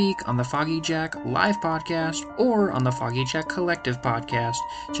other week on the Foggy Jack Live Podcast or on the Foggy Jack Collective Podcast.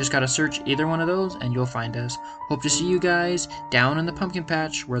 Just gotta search either one of those and you'll find us. Hope to see you guys down in the pumpkin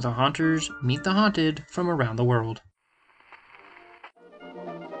patch where the haunters meet the haunted from around the world.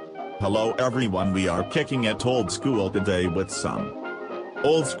 Hello everyone, we are kicking it old school today with some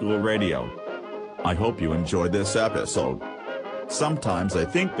old school radio. I hope you enjoyed this episode. Sometimes I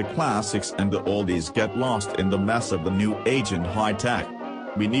think the classics and the oldies get lost in the mess of the new age and high tech.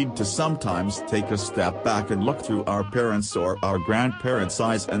 We need to sometimes take a step back and look through our parents' or our grandparents'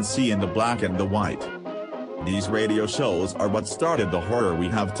 eyes and see in the black and the white. These radio shows are what started the horror we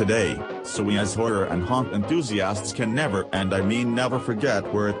have today, so we as horror and haunt enthusiasts can never, and I mean never, forget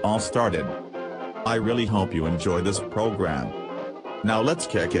where it all started. I really hope you enjoy this program. Now let's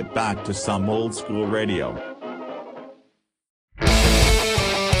kick it back to some old school radio.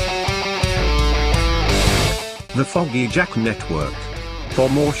 The Foggy Jack Network. For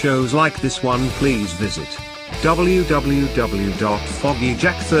more shows like this one, please visit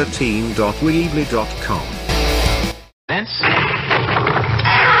www.foggyjack13.weebly.com. Vince?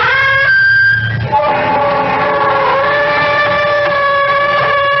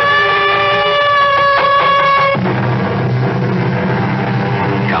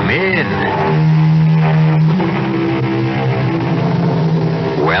 Come in.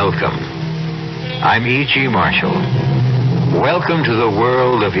 Welcome. I'm E.G. Marshall. Welcome to the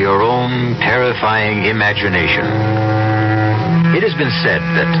world of your own terrifying imagination. It has been said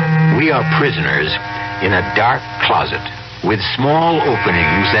that we are prisoners in a dark closet with small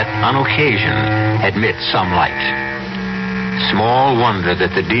openings that on occasion admit some light. Small wonder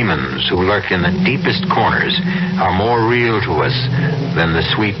that the demons who lurk in the deepest corners are more real to us than the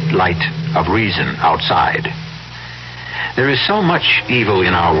sweet light of reason outside. There is so much evil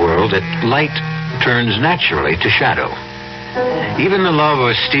in our world that light turns naturally to shadow. Even the love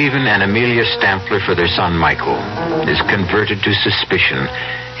of Stephen and Amelia Stampler for their son Michael is converted to suspicion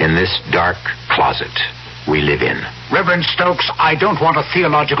in this dark closet we live in. Reverend Stokes, I don't want a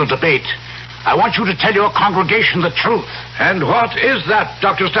theological debate. I want you to tell your congregation the truth. And what is that,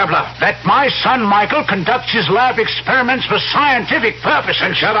 Dr. Stampler? That my son Michael conducts his lab experiments for scientific purposes.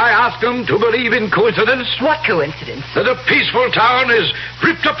 And shall I ask them to believe in coincidence? What coincidence? That a peaceful town is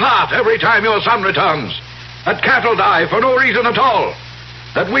ripped apart every time your son returns. That cattle die for no reason at all.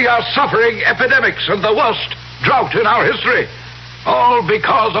 That we are suffering epidemics and the worst drought in our history. All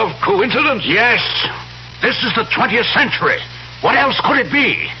because of coincidence? Yes. This is the 20th century. What else could it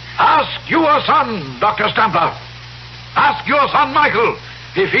be? Ask your son, Dr. Stampler. Ask your son, Michael,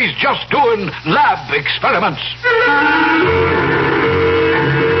 if he's just doing lab experiments.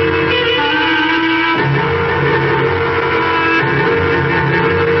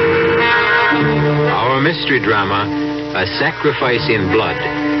 Our mystery drama, A Sacrifice in Blood,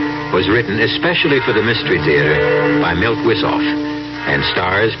 was written especially for the Mystery Theater by Milt Wisoff and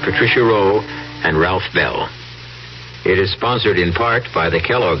stars Patricia Rowe and Ralph Bell. It is sponsored in part by the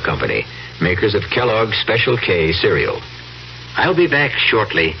Kellogg Company, makers of Kellogg's Special K cereal. I'll be back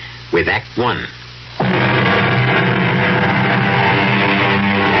shortly with Act 1.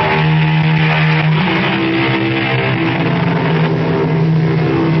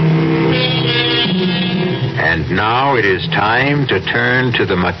 And now it is time to turn to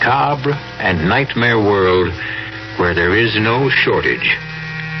the macabre and nightmare world where there is no shortage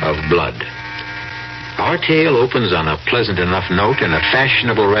of blood. Our tale opens on a pleasant enough note in a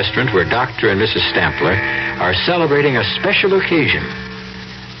fashionable restaurant where Dr. and Mrs. Stampler are celebrating a special occasion.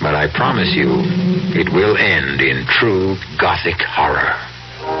 But I promise you, it will end in true Gothic horror.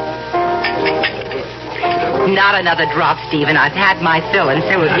 Not another drop, Stephen. I've had my fill, and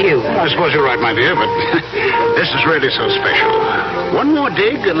so have you. I suppose you're right, my dear, but this is really so special. One more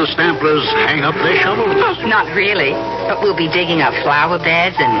dig and the Stamplers hang up their shovels. Oh, not really. But we'll be digging up flower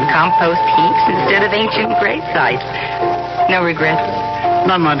beds and compost heaps instead of ancient grave sites. No regrets?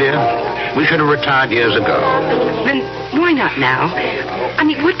 None, my dear. We should have retired years ago. Then why not now? I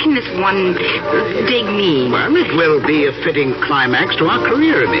mean, what can this one dig mean? Well, it will be a fitting climax to our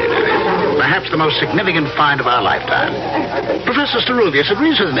career, Amelia. perhaps the most significant find of our lifetime. Professor Starulius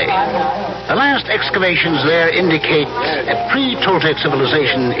agrees with me. The last excavations there indicate a pre-Toltec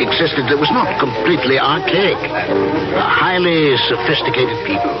civilization existed that was not completely archaic. A highly sophisticated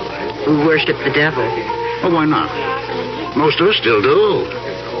people. Who worship the devil. Oh, why not? Most of us still do.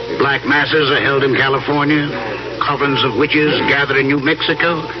 Black masses are held in California. Covens of witches gather in New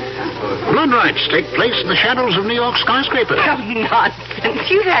Mexico. Blood rites take place in the shadows of New York skyscrapers. Oh, nonsense.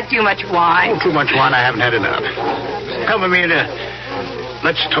 You've had too much wine. Oh, too much wine, I haven't had enough. Come, Amelia.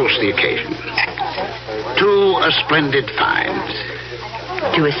 Let's toast the occasion. To a splendid find.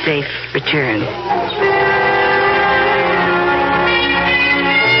 To a safe return.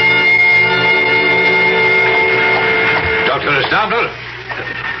 Dr. Stamler?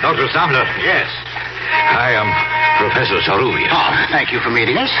 Dr. Stamler? Yes. I am Professor Sarulius. Oh, thank you for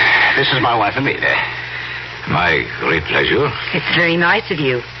meeting us. This is my wife, Amelia. My great pleasure. It's very nice of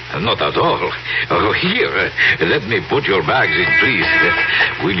you. Not at all. Oh, here, let me put your bags in, please.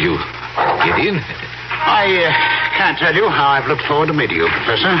 Will you get in? I can't tell you how I've looked forward to meeting you,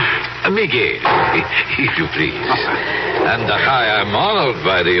 Professor. Miguel, if you please. And I am honored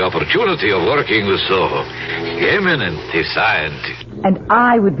by the opportunity of working with so eminent a scientist. And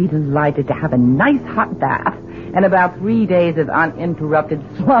I would be delighted to have a nice hot bath and about 3 days of uninterrupted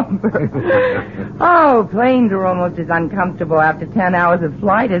slumber. Oh, planes are almost as uncomfortable after 10 hours of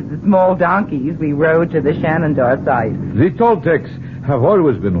flight as the small donkeys we rode to the Shenandoah site. The Toltecs have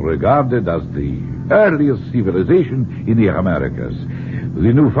always been regarded as the earliest civilization in the Americas.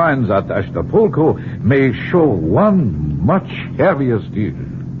 The new finds at Acapulco may show one much earlier still.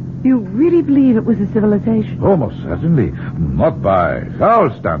 You really believe it was a civilization? Almost certainly. Not by our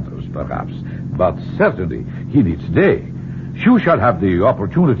standards, perhaps, but certainly in its day. You shall have the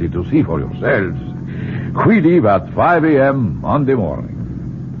opportunity to see for yourselves. We leave at 5 a.m. Monday morning.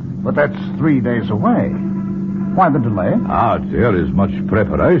 But that's 3 days away. Why the delay? There is much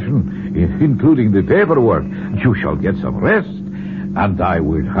preparation, including the paperwork. You shall get some rest, and I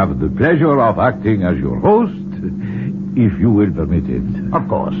will have the pleasure of acting as your host, if you will permit it. Of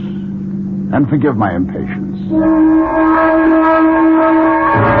course. And forgive my impatience.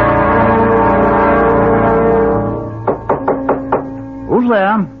 Who's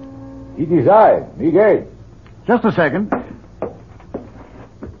there? It is I, Miguel. Just a second.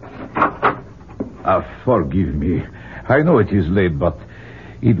 Forgive me. I know it is late, but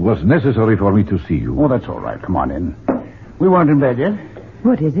it was necessary for me to see you. Oh, that's all right. Come on in. We weren't in bed yet.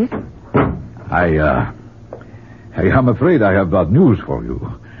 What is it? I am afraid I have bad news for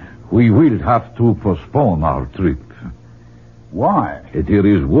you. We will have to postpone our trip. Why? There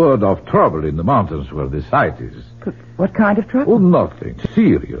is word of trouble in the mountains where the site is. But what kind of trouble? Oh, nothing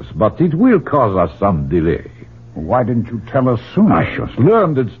serious, but it will cause us some delay. Why didn't you tell us sooner? I just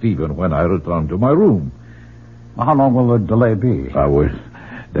learned it, Stephen, when I returned to my room. How long will the delay be? Well,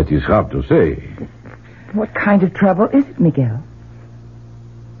 that is hard to say. What kind of trouble is it, Miguel?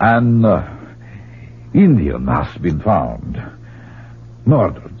 An Indian has been found.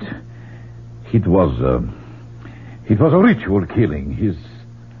 Murdered. It was a ritual killing. His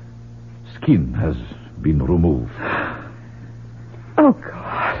skin has been removed. Oh,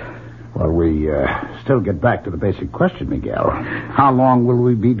 God. Well, we still get back to the basic question, Miguel. How long will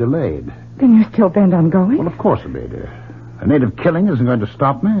we be delayed? Then you're still bent on going? Well, of course, Amelia. A native killing isn't going to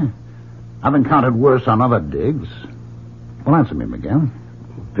stop me. I've encountered worse on other digs. Well, answer me, Miguel.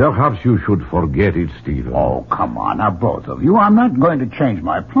 Perhaps you should forget it, Stephen. Oh, come on, now, both of you. I'm not going to change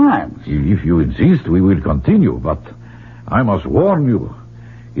my plans. If you insist, we will continue, but I must warn you,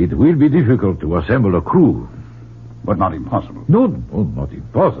 it will be difficult to assemble a crew. But not impossible. No, not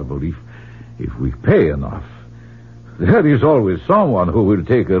impossible, if we pay enough. There is always someone who will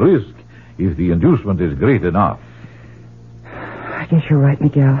take a risk if the inducement is great enough. I guess you're right,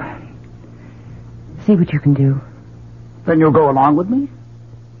 Miguel. See what you can do. Then you'll go along with me?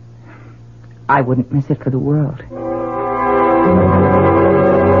 I wouldn't miss it for the world.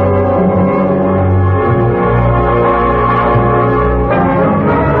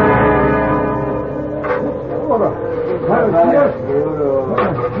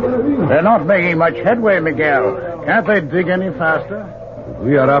 They're not making much headway, Miguel. Can't they dig any faster?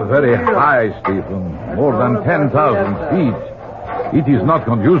 We are up very high, Stephen. More than 10,000 feet. It is not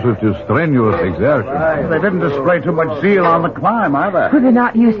conducive to strenuous exertion. They didn't display too much zeal on the climb, either. Well, they're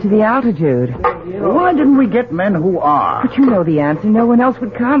not used to the altitude. Why didn't we get men who are? But you know the answer. No one else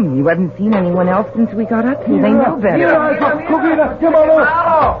would come. You haven't seen anyone else since we got up here. They know better.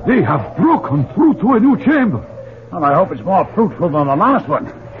 They have broken through to a new chamber. Well, I hope it's more fruitful than the last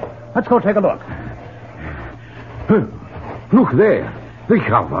one. Let's go take a look. Look there. They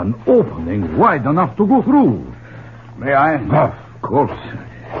have an opening wide enough to go through. May I? Of course.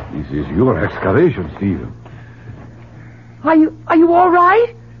 This is your excavation, Stephen. Are you all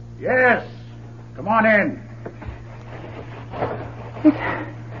right? Yes. Come on in.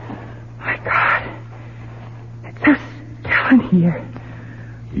 My God. It's so still in here.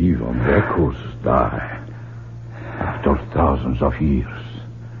 Even echoes die after thousands of years.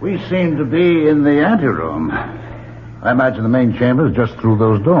 We seem to be in the anteroom. I imagine the main chamber is just through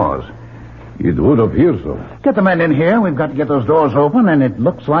those doors. It would appear so. Get the men in here. We've got to get those doors open, and it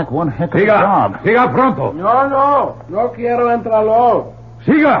looks like one heck of a job. Siga pronto. No quiero entrarlo.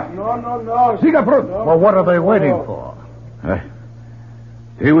 Siga. No. Siga pronto. Well, what are they waiting for?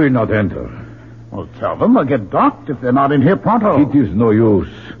 They will not enter. Well, tell them they'll get docked if they're not in here pronto. It is no use.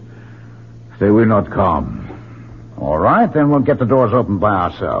 They will not come. All right, then we'll get the doors open by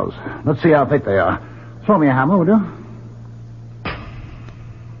ourselves. Let's see how thick they are. Throw me a hammer, will you?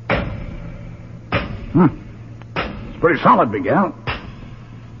 It's pretty solid, Miguel.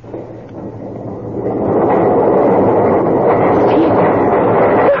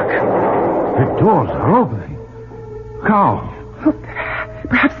 The doors are opening. How? Oh,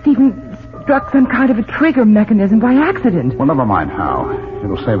 perhaps Stephen struck some kind of a trigger mechanism by accident. Well, never mind how.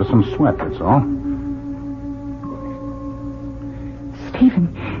 It'll save us some sweat, that's all. Stephen,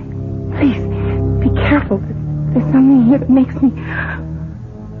 please, be careful. There's something here that makes me...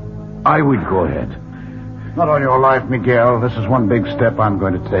 I will go ahead. Not on your life, Miguel. This is one big step I'm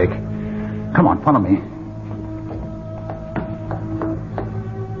going to take. Come on, follow me.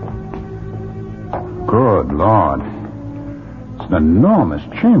 Good Lord. It's an enormous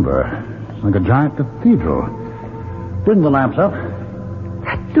chamber. It's like a giant cathedral. Bring the lamps up.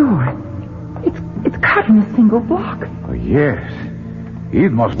 That door. It's cut in a single block. Oh, yes.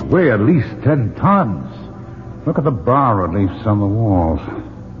 It must weigh at least 10 tons. Look at the bas-reliefs on the walls.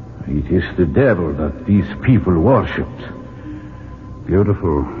 It is the devil that these people worshipped.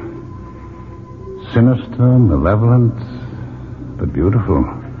 Beautiful. Sinister, malevolent, but beautiful.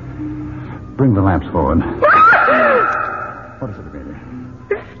 Bring the lamps forward. What is it, Amelia?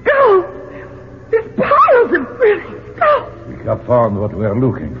 The skull! There's piles of brilliant skulls! We have found what we are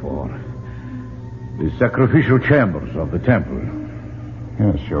looking for. The sacrificial chambers of the temple.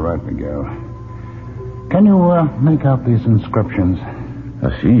 Yes, you're right, Miguel. Can you make out these inscriptions? I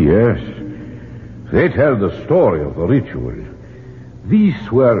see, yes. They tell the story of the ritual.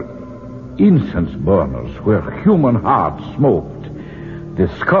 These were incense burners where human hearts smoked. The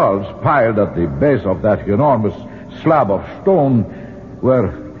skulls piled at the base of that enormous slab of stone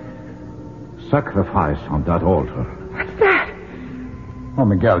were sacrificed on that altar. What's that? Oh,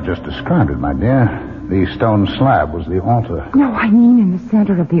 Miguel just described it, my dear. The stone slab was the altar. No, I mean in the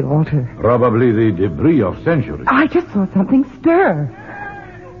center of the altar. Probably the debris of centuries. I just saw something stir.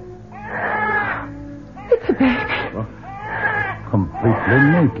 It's a baby. Huh? Completely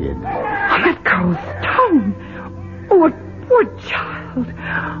naked. That cold stone. Oh, a poor child.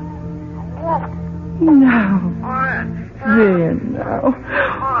 Now. There now.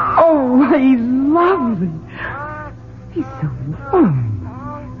 Oh, he's lovely. He's so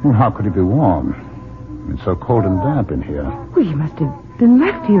warm. Well, how could he be warm? It's so cold and damp in here. Well, he must have been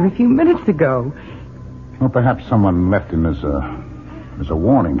left here a few minutes ago. Well, perhaps someone left him as a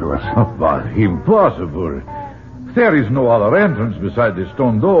warning to us. Oh, but impossible. There is no other entrance beside the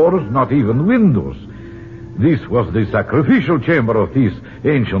stone doors, not even windows. This was the sacrificial chamber of these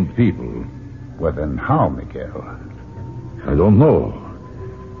ancient people. Well, then how, Miguel? I don't know.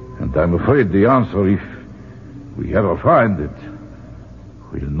 And I'm afraid the answer, if we ever find it,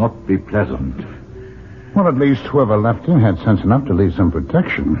 will not be pleasant. Well, at least whoever left him had sense enough to leave some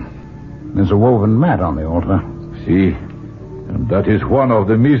protection. There's a woven mat on the altar. See? And that is one of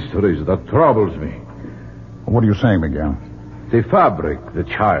the mysteries that troubles me. What are you saying, Miguel? The fabric the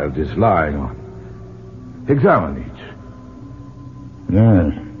child is lying on. Examine it.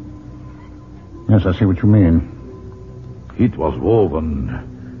 Yes. Yes, I see what you mean. It was woven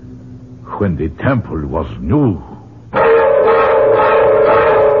when the temple was new.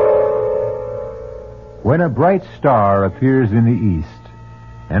 When a bright star appears in the east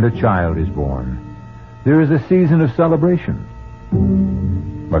and a child is born, there is a season of celebration.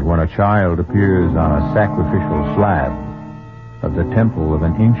 But when a child appears on a sacrificial slab of the temple of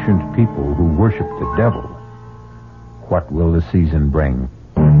an ancient people who worship the devil, what will the season bring?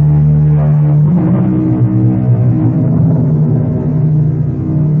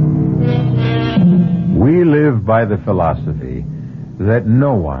 We live by the philosophy that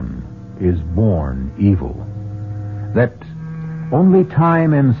no one is born evil, that only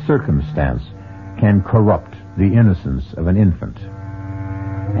time and circumstance can corrupt the innocence of an infant.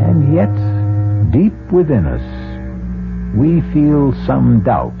 And yet, deep within us, we feel some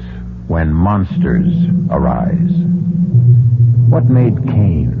doubt when monsters arise. What made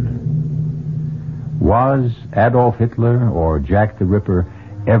Cain? Was Adolf Hitler or Jack the Ripper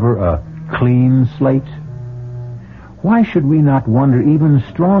ever a clean slate? Why should we not wonder even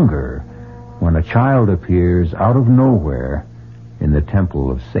stronger when a child appears out of nowhere in the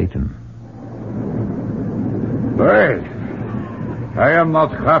temple of Satan? Well, I am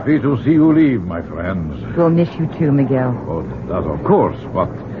not happy to see you leave, my friends. We'll miss you too, Miguel. Oh, that of course, but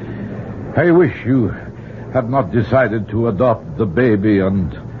I wish you had not decided to adopt the baby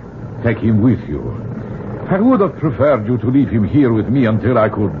and take him with you. I would have preferred you to leave him here with me until I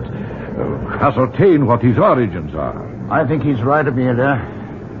could ascertain what his origins are. I think he's right, Amelia.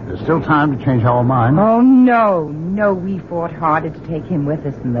 There's still time to change our minds. Oh, no, we fought harder to take him with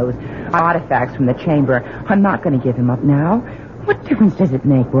us than those artifacts from the chamber. I'm not going to give him up now. What difference does it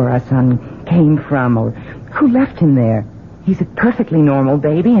make where our son came from or who left him there? He's a perfectly normal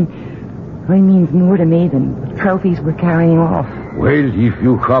baby, and he means more to me than the trophies we're carrying off. Well, if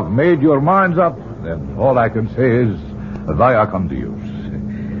you have made your minds up, then all I can say is, vaya con Dios.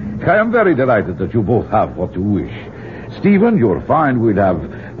 I am very delighted that you both have what you wish. Stephen, your find will have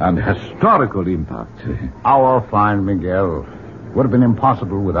an historical impact. Our find, Miguel, would have been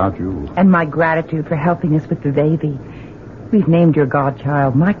impossible without you. And my gratitude for helping us with the baby. We've named your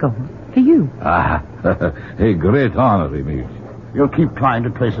godchild Michael for you. Ah, a great honor, Emil. You'll keep trying to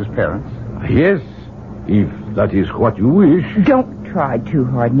trace his parents? Yes, if that is what you wish. Don't try too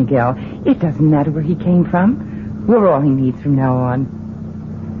hard, Miguel. It doesn't matter where he came from. We're all he needs from now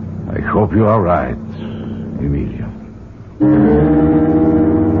on. I hope you are right, Emilia.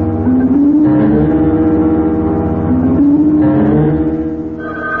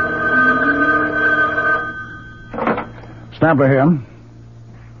 Stabler here.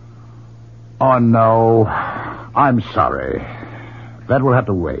 Oh, no. I'm sorry. That will have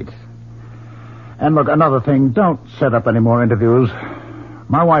to wait. And look, another thing, don't set up any more interviews.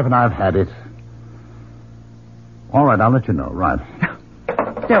 My wife and I have had it. All right, I'll let you know, right.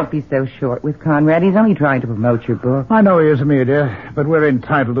 Don't be so short with Conrad. He's only trying to promote your book. I know he is, Amelia, but we're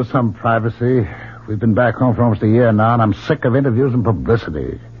entitled to some privacy. We've been back home for almost a year now, and I'm sick of interviews and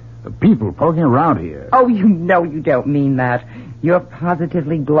publicity. The people poking around here. Oh, you know you don't mean that. You're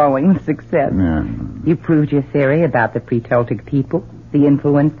positively glowing with success. Yeah. You proved your theory about the pre-Toltec people, the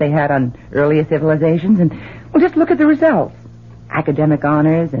influence they had on earlier civilizations, and, well, just look at the results. Academic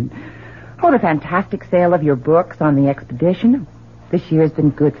honors and, the fantastic sale of your books on the expedition. This year has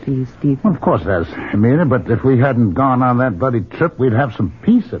been good for you, Steve. Well, of course it has, Amelia, but if we hadn't gone on that bloody trip, we'd have some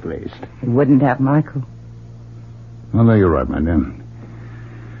peace at least. We wouldn't have Michael. Well, no, you're right, my dear.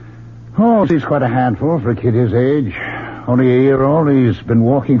 Oh, he's quite a handful for a kid his age. Only a year old. He's been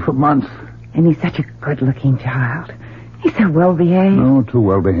walking for months. And he's such a good-looking child. He's so well-behaved. Oh, too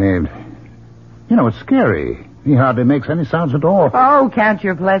well-behaved. You know, it's scary. He hardly makes any sounds at all. Oh, count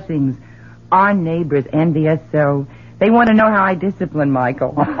your blessings. Our neighbors envy us so. They want to know how I discipline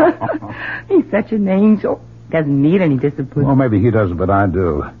Michael. He's such an angel. Doesn't need any discipline. Well, maybe he doesn't, but I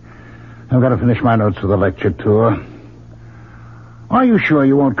do. I've got to finish my notes for the lecture tour. Are you sure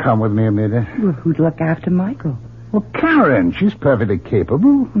you won't come with me, Amelia? Well, who'd look after Michael? Well, Karen. She's perfectly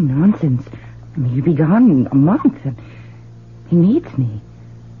capable. Oh, nonsense. I mean, you'll be gone a month. And he needs me.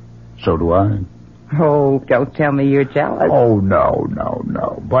 So do I. Oh, don't tell me you're jealous. Oh,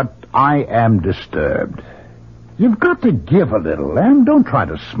 no. But I am disturbed. You've got to give a little, Em. Don't try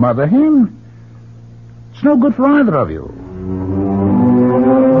to smother him. It's no good for either of you.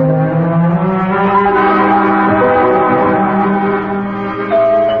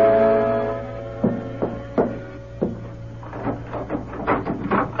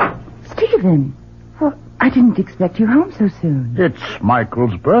 Stephen, well, I didn't expect you home so soon. It's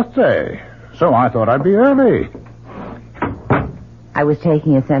Michael's birthday, so I thought I'd be early. I was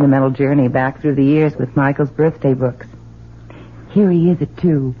taking a sentimental journey back through the years with Michael's birthday books. Here he is at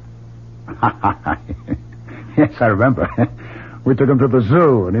 2. Yes, I remember. We took him to the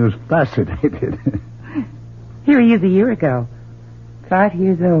zoo, and he was fascinated. Here he is a year ago. 5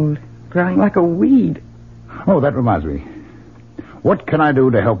 years old, growing like a weed. Oh, that reminds me. What can I do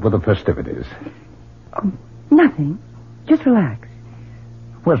to help with the festivities? Oh, nothing. Just relax.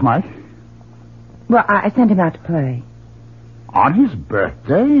 Where's Mike? Well, I sent him out to play. On his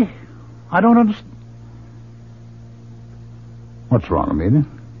birthday? I don't understand. What's wrong, Amelia?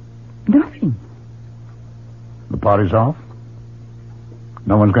 Nothing. The party's off?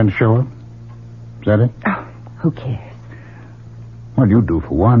 No one's going to show up? Is that it? Oh, who cares? Well, you do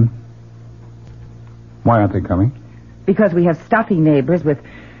for one. Why aren't they coming? Because we have stuffy neighbors with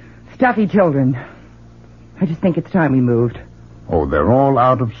stuffy children. I just think it's time we moved. Oh, they're all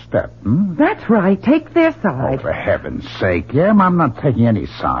out of step, hmm? That's right. Take their side. Oh, for heaven's sake, Em, I'm not taking any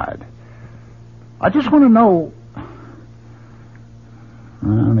side. I just want to know...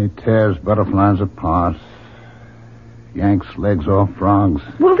 Well, he tears butterflies apart, yanks legs off frogs.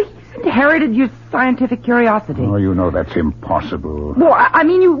 Well, he's inherited your scientific curiosity. Oh, you know that's impossible. Well, I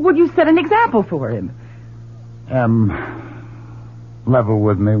mean, would you set an example for him? Level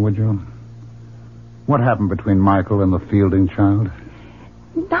with me, would you? What happened between Michael and the Fielding child?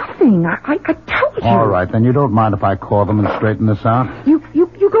 Nothing. I told you. All right, then you don't mind if I call them and straighten this out? You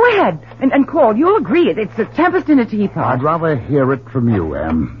go ahead and call. You'll agree. It's a tempest in a teapot. I'd rather hear it from you,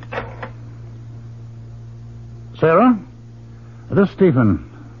 Em. Sarah? This is Stephen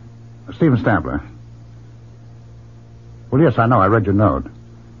Stambler. Well, yes, I know. I read your note.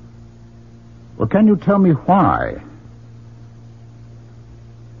 Well, can you tell me why?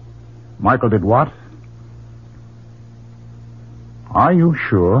 Michael did what? Are you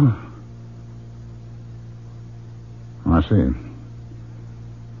sure? I see.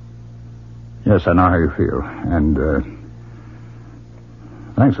 Yes, I know how you feel. And,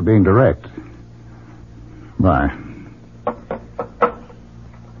 thanks for being direct. Bye.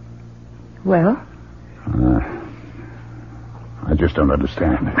 Well? I just don't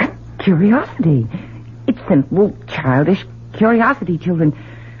understand. Curiosity. It's simple, childish curiosity. Children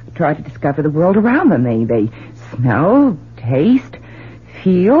try to discover the world around them. They smell, taste,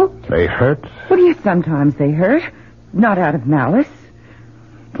 feel. They hurt? Well, yes, sometimes they hurt. Not out of malice.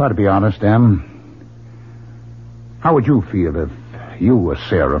 Try to be honest, Em. How would you feel if you were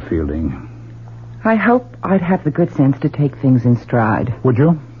Sarah Fielding? I hope I'd have the good sense to take things in stride. Would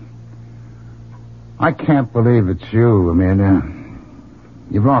you? I can't believe it's you, Amelia.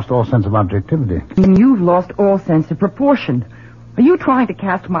 You've lost all sense of objectivity. And you've lost all sense of proportion. Are you trying to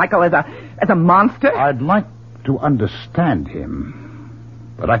cast Michael as a monster? I'd like to understand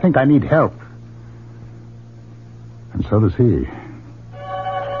him. But I think I need help. And so does he.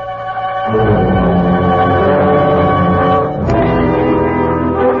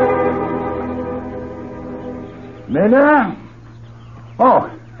 Mena? Oh,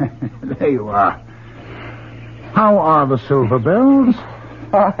 there you are. How are the silver bells?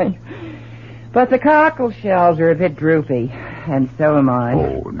 Fine. But the cockle shells are a bit droopy, and so am I.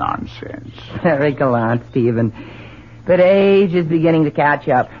 Oh, nonsense. Very gallant, Stephen. But age is beginning to catch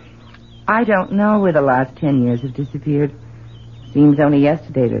up. I don't know where the last 10 years have disappeared. Seems only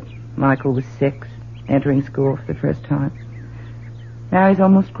yesterday that Michael was 6, entering school for the first time. Now he's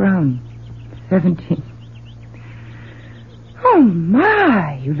almost grown. 17. Oh,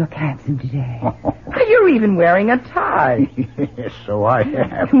 my, you look handsome today. You're even wearing a tie. Yes, so I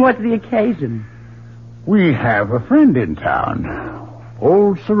have. What's the occasion? We have a friend in town.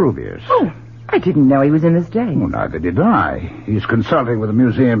 Old Ceruvius. Oh, I didn't know he was in this day. Well, neither did I. He's consulting with the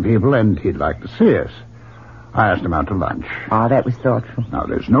museum people, and he'd like to see us. I asked him out to lunch. Ah, that was thoughtful. Now,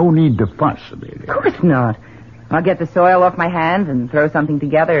 there's no need to fuss, Amelia. Of course not. I'll get the soil off my hands and throw something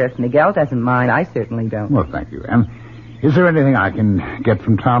together. If Miguel doesn't mind, I certainly don't. Well, thank you, Em. Is there anything I can get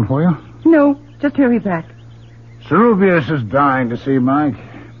from town for you? No, just hurry back. Ceruvius is dying to see Mike.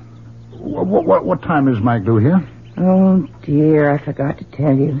 What time is Mike due here? Oh, dear, I forgot to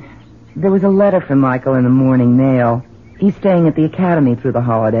tell you. There was a letter from Michael in the morning mail. He's staying at the academy through the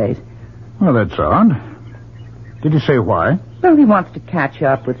holidays. Well, that's odd. Did you say why? Well, he wants to catch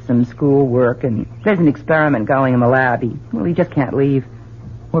up with some school work, and there's an experiment going in the lab. He just can't leave.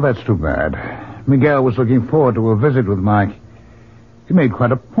 Well, that's too bad. Miguel was looking forward to a visit with Mike. He made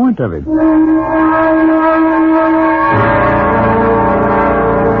quite a point of it.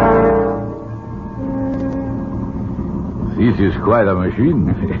 This is quite a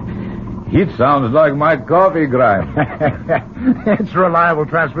machine. It sounds like my coffee grind. It's reliable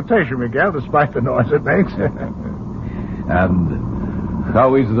transportation, Miguel, despite the noise it makes. And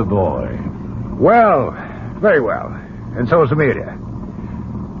how is the boy? Well, very well. And so is Amelia.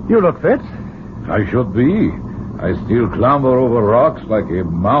 You look fit. I should be. I still clamber over rocks like a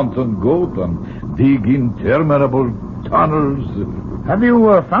mountain goat and dig interminable tunnels. Have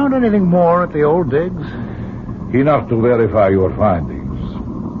you found anything more at the old digs? Enough to verify your findings.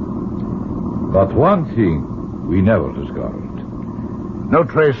 But one thing we never discovered. No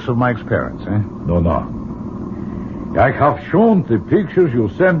trace of Mike's parents, eh? No. I have shown the pictures you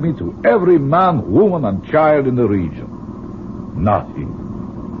sent me to every man, woman, and child in the region. Nothing.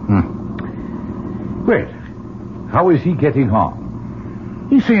 Well, how is he getting on?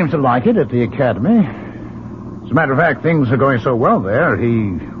 He seems to like it at the academy. As a matter of fact, things are going so well there,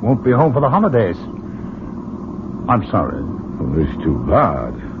 he won't be home for the holidays. I'm sorry. Well, it's too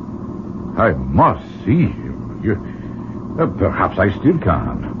bad. I must see him. Perhaps I still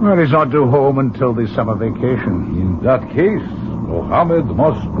can. Well, he's not due home until the summer vacation. In that case, Mohammed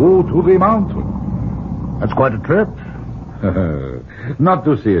must go to the mountain. That's quite a trip. Not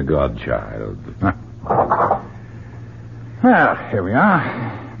to see a godchild. Well, here we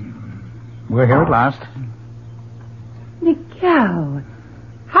are. We're here at last. Miguel,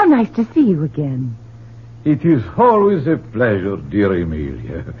 how nice to see you again. It is always a pleasure, dear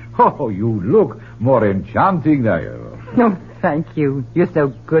Emilia. Oh, you look more enchanting than ever. Oh, thank you. You're so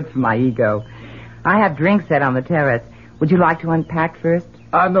good for my ego. I have drinks set on the terrace. Would you like to unpack first?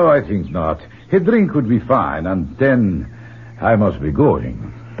 No, I think not. A drink would be fine, and then I must be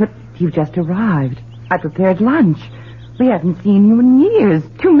going. But you've just arrived. I prepared lunch. We haven't seen you in years.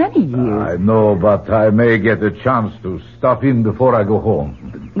 Too many years. I know, but I may get a chance to stop in before I go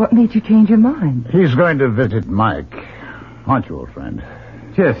home. What made you change your mind? He's going to visit Mike. Aren't you, old friend?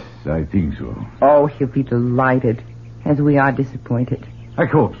 Yes, I think so. Oh, he'll be delighted, as we are disappointed. I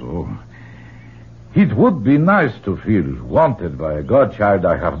hope so. It would be nice to feel wanted by a godchild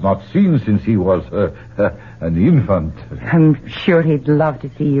I have not seen since he was an infant. I'm sure he'd love to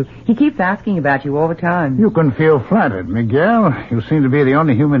see you. He keeps asking about you all the time. You can feel flattered, Miguel. You seem to be the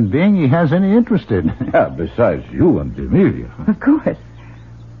only human being he has any interest in. Yeah, besides you and Emilia. Of course.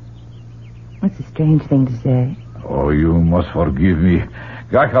 That's a strange thing to say. Oh, you must forgive me.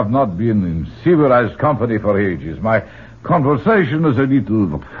 I have not been in civilized company for ages. My conversation is a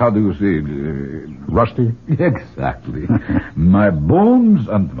little, how do you say, rusty? Exactly. My bones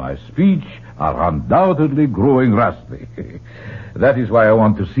and my speech are undoubtedly growing rusty. That is why I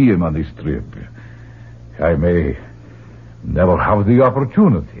want to see him on this trip. I may never have the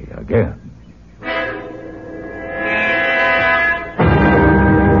opportunity again.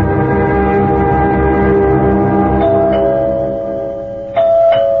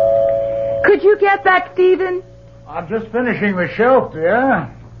 Could you get that, Stephen? I'm just finishing the shelf,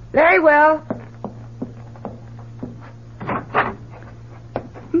 dear. Very well.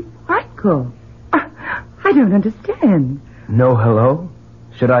 Michael, I don't understand. No hello?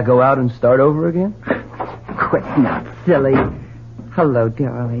 Should I go out and start over again? Quit not silly. Hello,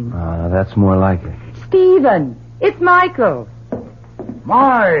 darling. That's more like it. Stephen, it's Michael.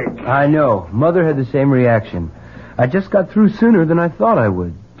 Mike! I know. Mother had the same reaction. I just got through sooner than I thought I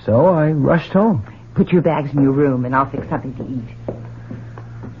would, so I rushed home. Put your bags in your room, and I'll fix something to eat.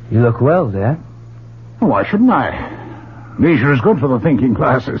 You look well, Dad. Why shouldn't I? Leisure is good for the thinking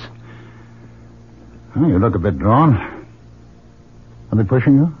classes. Oh, you look a bit drawn. Are they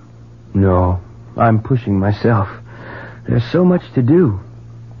pushing you? No, I'm pushing myself. There's so much to do.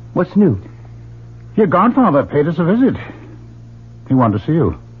 What's new? Your godfather paid us a visit. He wanted to see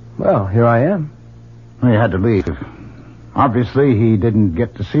you. Well, here I am. Well, you had to leave. Obviously, he didn't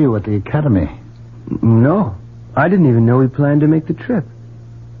get to see you at the academy. No, I didn't even know he planned to make the trip.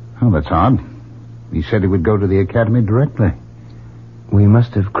 Oh, that's odd. He said he would go to the academy directly. We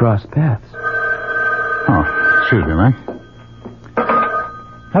must have crossed paths. Oh, excuse me, Mike.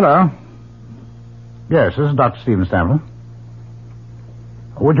 Hello. Yes, this is Dr. Stephen Stamler.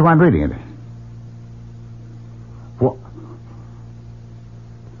 Would you mind reading it? What?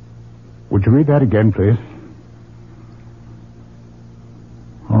 Would you read that again, please?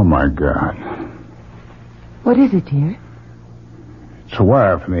 Oh, my God. What is it, dear? It's a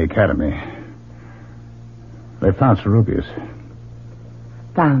wire from the academy. They found Sarubius.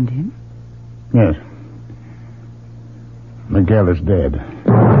 Found him? Yes. Miguel is dead.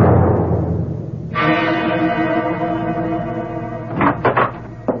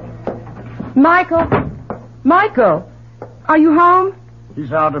 Michael! Michael! Are you home?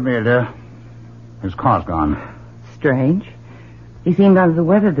 He's out, Amelia. His car's gone. Strange. He seemed under the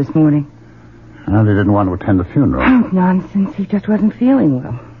weather this morning. And he didn't want to attend the funeral. Oh, nonsense. He just wasn't feeling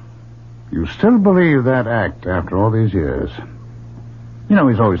well. You still believe that act after all these years? You know,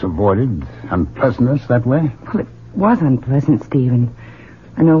 he's always avoided unpleasantness that way. Well, it was unpleasant, Stephen.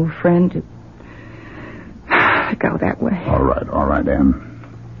 An old friend to go that way. All right, Em.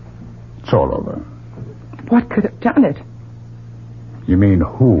 It's all over. What could have done it? You mean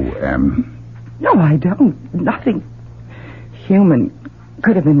who, Em? No, I don't. Nothing human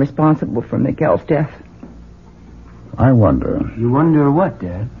could have been responsible for Miguel's death. I wonder. You wonder what,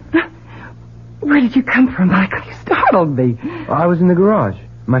 Dad? Where did you come from, Michael? You startled me. I was in the garage.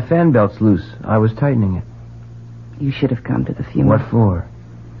 My fan belt's loose. I was tightening it. You should have come to the funeral. What for?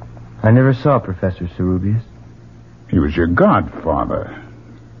 I never saw Professor Sarubius. He was your godfather.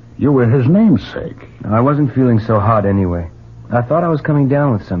 You were his namesake. I wasn't feeling so hot anyway. I thought I was coming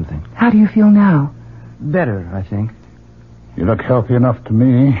down with something. How do you feel now? Better, I think. You look healthy enough to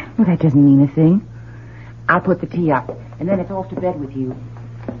me. Well, that doesn't mean a thing. I'll put the tea up, and then it's off to bed with you.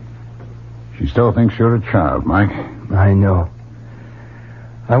 She still thinks you're a child, Mike. I know.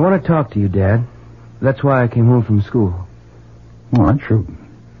 I want to talk to you, Dad. That's why I came home from school. All right, shoot.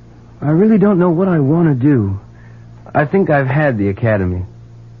 I really don't know what I want to do. I think I've had the academy.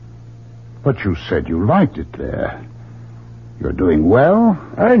 But you said you liked it there. You're doing well?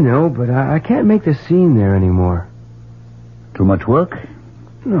 I know, but I can't make the scene there anymore. Too much work?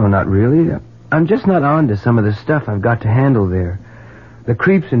 No, not really. I'm just not on to some of the stuff I've got to handle there. The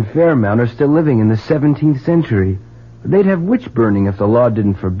creeps in Fairmount are still living in the 17th century. They'd have witch burning if the law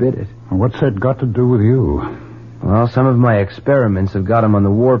didn't forbid it. What's that got to do with you? Well, some of my experiments have got them on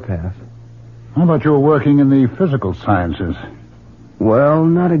the warpath. How about you were working in the physical sciences? Well,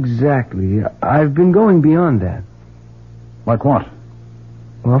 not exactly. I've been going beyond that. Like what?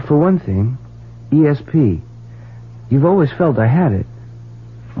 Well, for one thing, ESP. You've always felt I had it.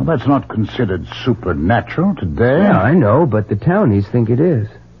 Well, that's not considered supernatural today. Yeah, I know, but the townies think it is.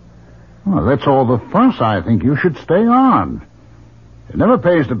 Well, that's all the fuss. I think you should stay on. It never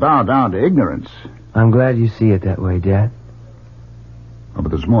pays to bow down to ignorance. I'm glad you see it that way, Dad. Oh, but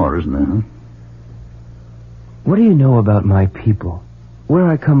there's more, isn't there, huh? What do you know about my people? Where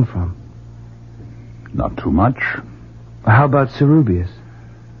I come from? Not too much. How about Cerubius?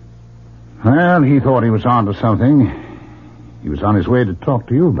 Well, he thought he was on to something. He was on his way to talk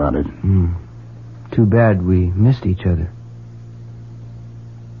to you about it. Too bad we missed each other.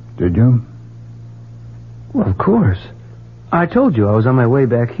 Did you? Well, of course. I told you I was on my way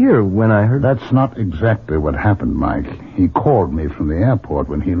back here when I heard... That's not exactly what happened, Mike. He called me from the airport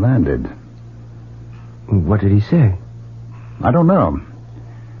when he landed. What did he say? I don't know.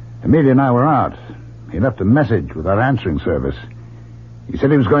 Amelia and I were out. He left a message with our answering service. He said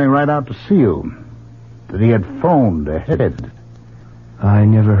he was going right out to see you. That he had phoned ahead. I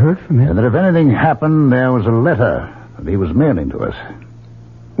never heard from him. And that if anything happened, there was a letter that he was mailing to us.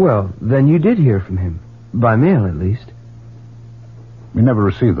 Well, then you did hear from him. By mail, at least. We never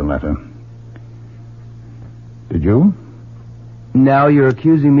received the letter. Did you? Now you're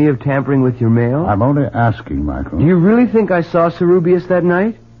accusing me of tampering with your mail? I'm only asking, Michael. Do you really think I saw Cerubius that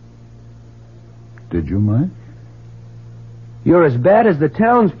night? Did you, Mike? You're as bad as the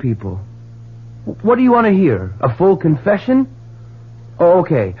townspeople. What do you want to hear? A full confession? Oh,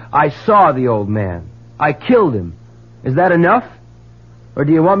 okay. I saw the old man. I killed him. Is that enough? Or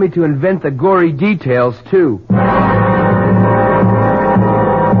do you want me to invent the gory details, too?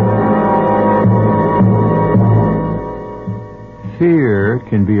 Fear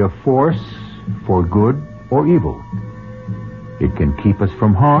can be a force for good or evil. It can keep us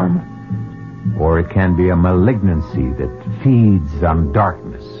from harm, or it can be a malignancy that feeds on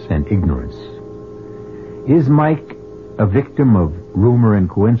darkness and ignorance. Is Mike a victim of rumor and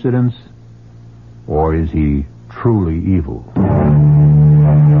coincidence, or is he truly evil?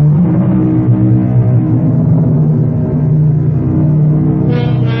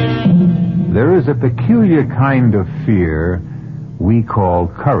 There is a peculiar kind of fear we call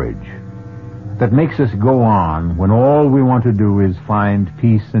courage that makes us go on when all we want to do is find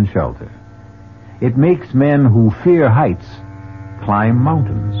peace and shelter. It makes men who fear heights climb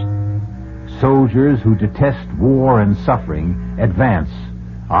mountains. Soldiers who detest war and suffering advance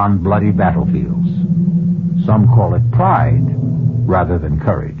on bloody battlefields. Some call it pride rather than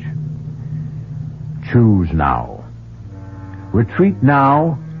courage. Choose now. Retreat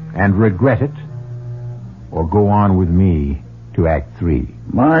now and regret it, or go on with me to Act 3.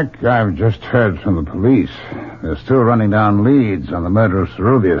 Mark, I've just heard from the police. They're still running down leads on the murder of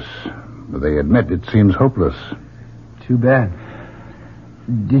Cerubius, but they admit it seems hopeless. Too bad.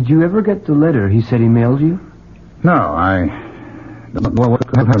 Did you ever get the letter he said he mailed you? No, I don't know what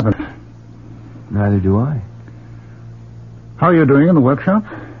could have happened. Neither do I. How are you doing in the workshop?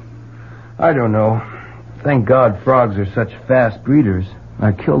 I don't know. Thank God frogs are such fast breeders.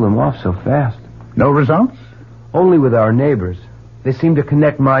 I killed them off so fast. No results? Only with our neighbors. They seem to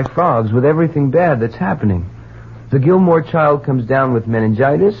connect my frogs with everything bad that's happening. The Gilmore child comes down with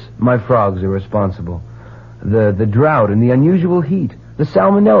meningitis, my frogs are responsible. The drought and the unusual heat, the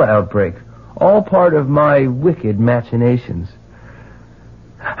salmonella outbreak, all part of my wicked machinations.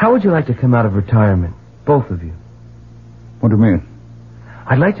 How would you like to come out of retirement, both of you? What do you mean?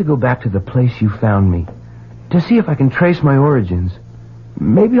 I'd like to go back to the place you found me, to see if I can trace my origins.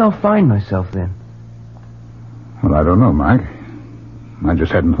 Maybe I'll find myself then. Well, I don't know, Mike. I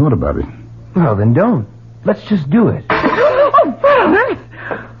just hadn't thought about it. Well, then don't. Let's just do it. Oh, Father!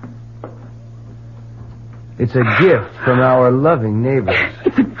 It's a gift from our loving neighbors.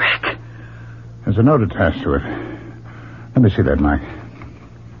 It's a wreck. There's a note attached to it. Let me see that, Mike.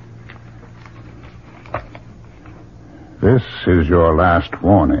 This is your last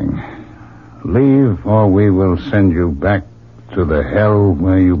warning. Leave or we will send you back to the hell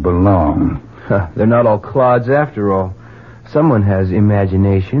where you belong. They're not all clods after all. Someone has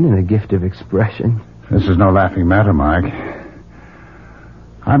imagination and a gift of expression. This is no laughing matter, Mike.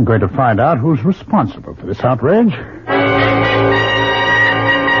 I'm going to find out who's responsible for this outrage.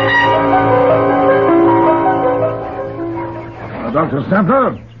 Dr.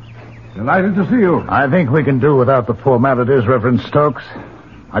 Stempler, delighted to see you. I think we can do without the formalities, Reverend Stokes.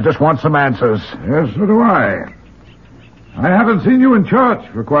 I just want some answers. Yes, so do I. I haven't seen you in church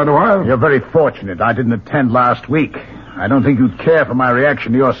for quite a while. You're very fortunate. I didn't attend last week. I don't think you'd care for my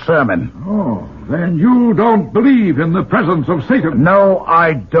reaction to your sermon. Oh, then you don't believe in the presence of Satan? No,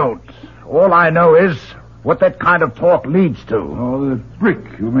 I don't. All I know is what that kind of talk leads to. Oh, the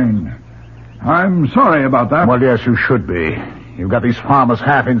brick, you mean. I'm sorry about that. Well, yes, you should be. You've got these farmers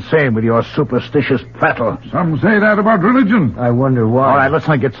half insane with your superstitious prattle. Some say that about religion. I wonder why. All right, let's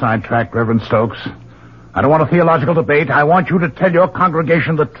not get sidetracked, Reverend Stokes. I don't want a theological debate. I want you to tell your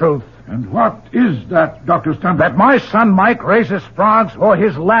congregation the truth. And what is that, Dr. Stempler? That my son Mike raises frogs for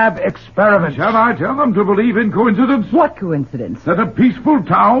his lab experiments. Shall I tell them to believe in coincidence? What coincidence? That a peaceful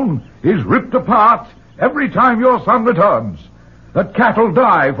town is ripped apart every time your son returns. That cattle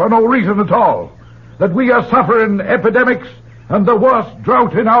die for no reason at all. That we are suffering epidemics and the worst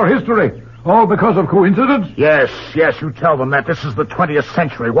drought in our history. All because of coincidence? Yes, you tell them that. This is the 20th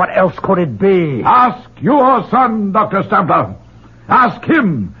century. What else could it be? Ask your son, Dr. Stempler. Ask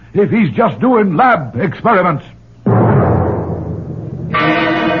him if he's just doing lab experiments.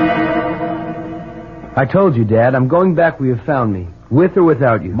 I told you, Dad, I'm going back where you found me, with or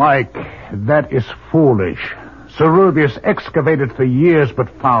without you. Mike, that is foolish. Cerubius excavated for years but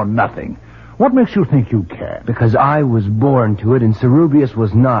found nothing. What makes you think you can? Because I was born to it and Cerubius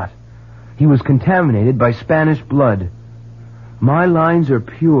was not. He was contaminated by Spanish blood. My lines are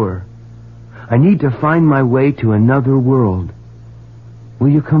pure. I need to find my way to another world. Will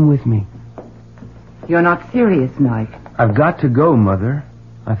you come with me? You're not serious, Mike. I've got to go, Mother.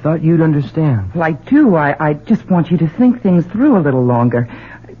 I thought you'd understand. Well, I do. I just want you to think things through a little longer.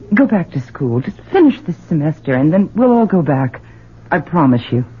 Go back to school. Just finish this semester, and then we'll all go back. I promise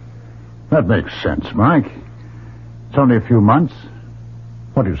you. That makes sense, Mike. It's only a few months.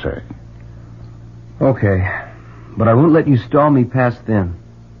 What do you say? Okay. But I won't let you stall me past then.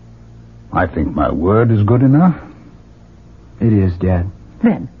 I think my word is good enough. It is, Dad.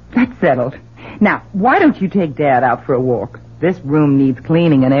 Then, that's settled. Now, why don't you take Dad out for a walk? This room needs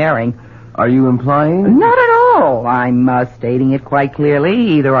cleaning and airing. Are you implying? Not at all. I'm stating it quite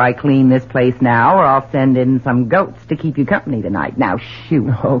clearly. Either I clean this place now, or I'll send in some goats to keep you company tonight. Now, shoot.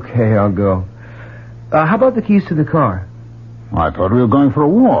 Okay, I'll go. How about the keys to the car? I thought we were going for a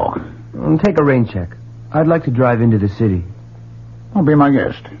walk. Take a rain check. I'd like to drive into the city. I'll be my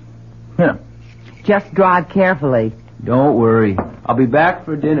guest. Here. Just drive carefully. Don't worry. I'll be back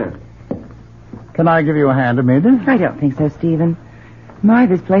for dinner. Can I give you a hand, Amelia? I don't think so, Stephen. My,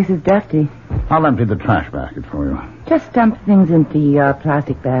 this place is dusty. I'll empty the trash basket for you. Just dump things in the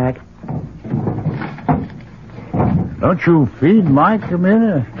plastic bag. Don't you feed Mike,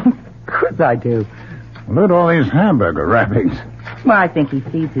 Amelia? Of course I do. Look at all these hamburger wrappings. Well, I think he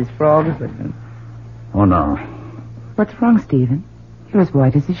feeds his frogs with them. Oh, no. What's wrong, Stephen? You're as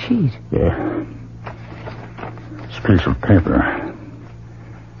white as a sheet. Yeah. This piece of paper.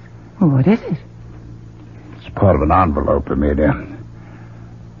 Well, what is it? It's part of an envelope, Amelia.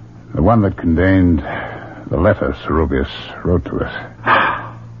 The one that contained the letter Cerubius wrote to us.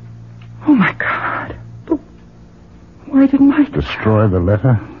 Oh, my God. Why didn't I... Destroy the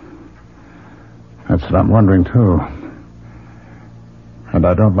letter? That's what I'm wondering, too. And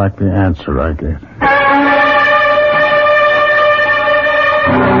I don't like the answer I get.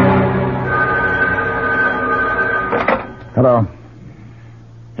 Hello.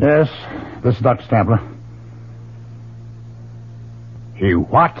 Yes, this is Dr. Stempler. He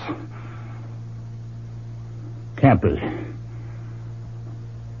what? Can't be.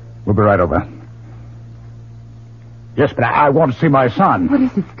 We'll be right over. Yes, but I want to see my son. What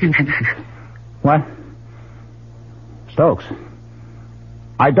is it, Stephen? What? Stokes.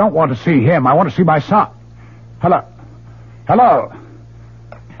 I don't want to see him. I want to see my son. Hello. Hello.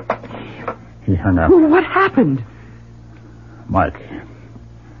 He hung up. What happened? Mike.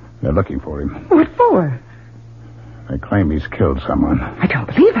 They're looking for him. What for? They claim he's killed someone. I don't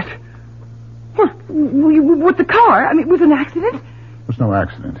believe it. What? With the car? I mean, was it an accident? It was no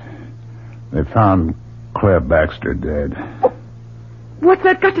accident. They found Claire Baxter dead. What's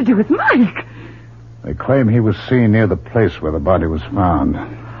that got to do with Mike? They claim he was seen near the place where the body was found.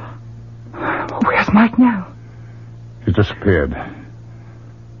 Where's Mike now? He's disappeared.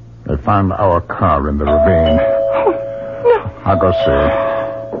 They found our car in the ravine. Oh, no. I'll go see.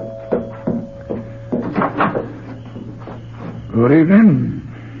 Good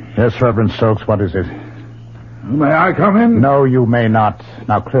evening. Yes, Reverend Stokes, what is it? May I come in? No, you may not.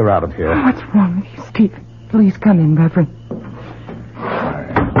 Now clear out of here. What's wrong with you, Stephen? Please come in, Reverend.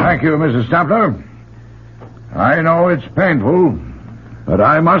 Thank you, Mrs. Stapler. I know it's painful, but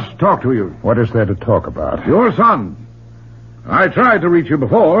I must talk to you. What is there to talk about? Your son. I tried to reach you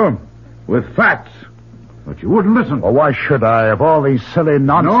before with facts, but you wouldn't listen. Well, why should I, of all these silly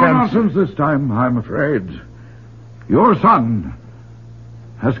nonsense? No nonsense this time, I'm afraid. Your son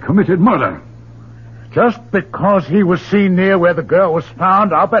has committed murder. Just because he was seen near where the girl was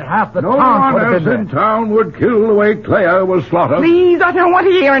found, I'll bet half the no town one else in town would kill the way Claire was slaughtered. Please, I don't want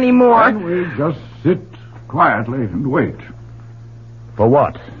to hear any more. Then we just sit quietly and wait. For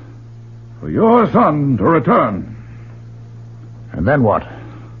what? For your son to return. And then what?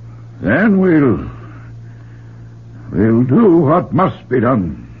 Then we'll do what must be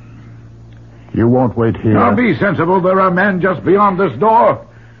done. You won't wait here. Now be sensible. There are men just beyond this door.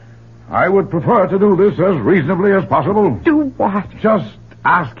 I would prefer to do this as reasonably as possible. Do what? Just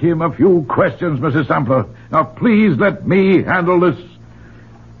ask him a few questions, Mrs. Sampler. Now, please let me handle this.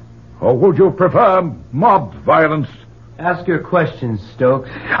 Or would you prefer mob violence? Ask your questions, Stokes.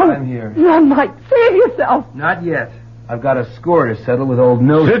 I'm here. Run, Mike. Save yourself. Not yet. I've got a score to settle with old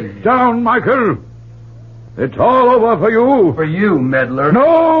Nosy. Sit down, Michael. It's all over for you. For you, meddler.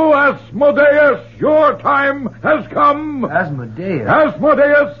 No, Asmodeus, your time has come. Asmodeus?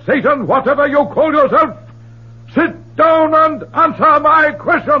 Asmodeus, Satan, whatever you call yourself. Sit down and answer my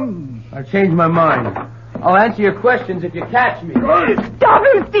questions. I've changed my mind. I'll answer your questions if you catch me. Stop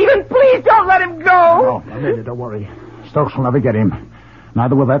him, Stephen. Please don't let him go. No, Amelia, don't worry. Stokes will never get him.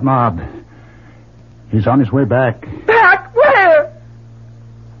 Neither will that mob. He's on his way back. Back? Where?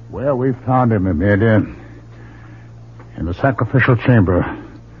 Where we found him, Amelia. In the sacrificial chamber.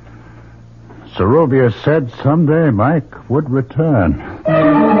 Zerubius said someday Mike would return.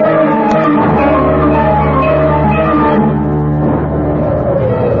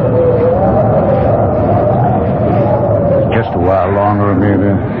 Just a while longer,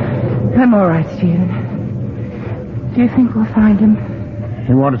 Amelia. I'm all right, Stephen. Do you think we'll find him?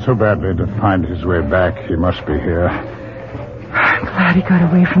 He wanted so badly to find his way back. He must be here. I'm glad he got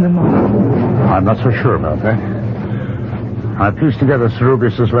away from them all. I'm not so sure about that. I pieced together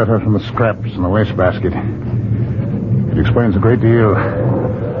Zerubius' letter from the scraps in the wastebasket. It explains a great deal.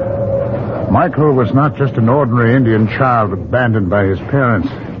 Michael was not just an ordinary Indian child abandoned by his parents.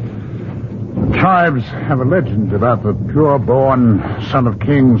 The tribes have a legend about the pure-born son of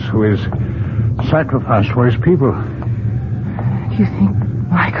kings who is sacrificed for his people. Do you think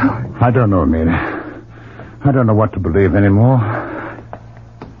Michael? I don't know, Amelia. I don't know what to believe anymore.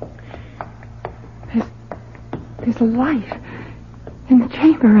 There's a light in the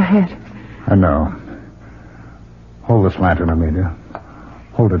chamber ahead. I know. Hold this lantern, Amelia.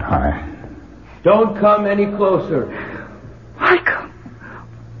 Hold it high. Don't come any closer. Michael.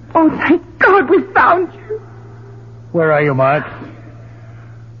 Oh, thank God we found you. Where are you, Mike?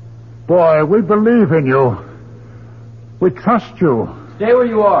 Boy, we believe in you. We trust you. Stay where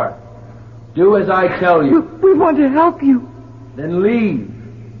you are. Do as I tell you. We want to help you. Then leave.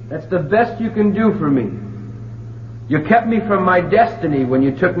 That's the best you can do for me. You kept me from my destiny when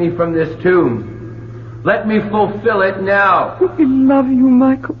you took me from this tomb. Let me fulfill it now. We love you,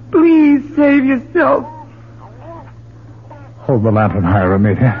 Michael. Please save yourself. Hold the lantern higher,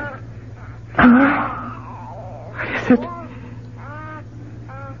 Amelia. What is it?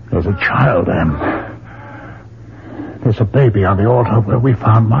 There's a child, Em. There's a baby on the altar where we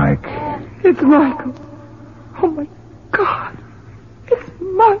found Mike. It's Michael. Oh, my God. It's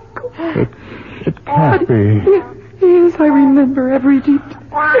Michael. It can't be. Yes, I remember every detail.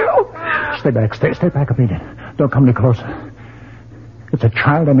 Stay back. Stay back, Amelia. Don't come any closer. It's a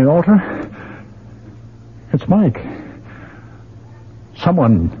child on the altar. It's Mike.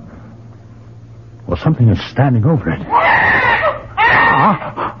 Someone... Well, something is standing over it.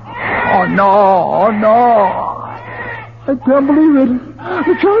 Oh, no. Oh, no. I can't believe it.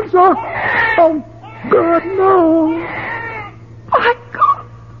 The child's off. Oh, God, no. Michael.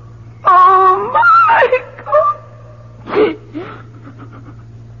 Oh, Michael.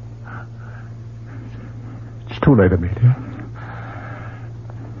 It's too late, Amelia.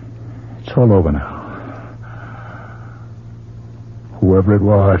 It's all over now. Whoever it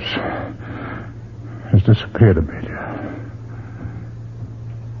was has disappeared, Amelia.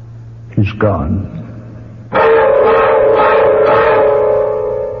 He's gone.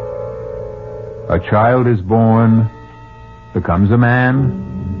 A child is born, becomes a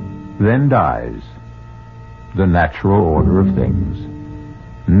man, then dies. The natural order of things.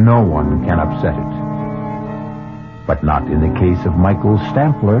 No one can upset it. But not in the case of Michael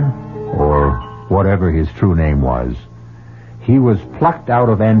Stampler, or whatever his true name was. He was plucked out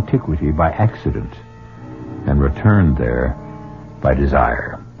of antiquity by accident and returned there by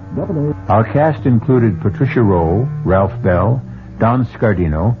desire. Our cast included Patricia Rowe, Ralph Bell, Don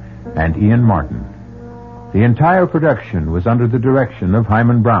Scardino, and Ian Martin. The entire production was under the direction of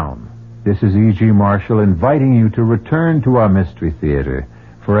Hyman Brown. This is E.G. Marshall inviting you to return to our Mystery Theater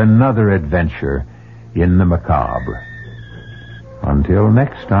for another adventure in the macabre. Until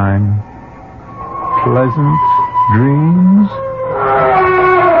next time, pleasant dreams.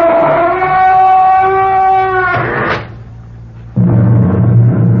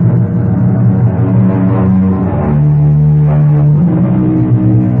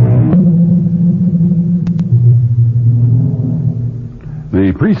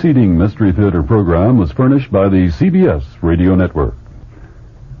 The preceding Mystery Theater program was furnished by the CBS Radio Network.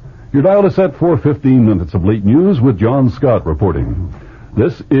 Your dial is set for 15 minutes of late news with John Scott reporting.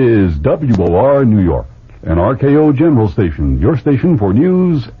 This is WOR New York, an RKO General Station, your station for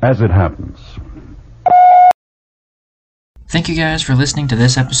news as it happens. Thank you guys for listening to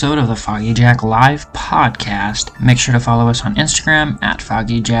this episode of the Foggy Jack Live podcast. Make sure to follow us on Instagram at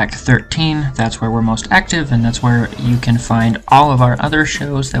FoggyJack13. That's where we're most active, and that's where you can find all of our other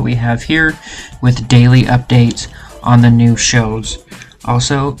shows that we have here with daily updates on the new shows.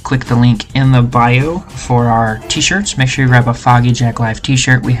 Also, click the link in the bio for our t-shirts. Make sure you grab a Foggy Jack Live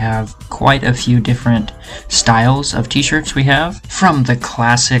t-shirt. We have quite a few different styles of t-shirts we have. From the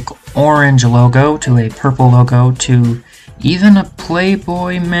classic orange logo to a purple logo to even a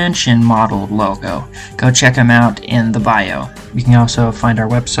Playboy Mansion modeled logo. Go check them out in the bio. You can also find our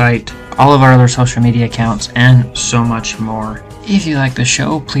website, all of our other social media accounts, and so much more. If you like the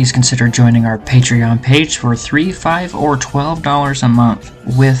show, please consider joining our Patreon page for $3, $5, or $12 a month.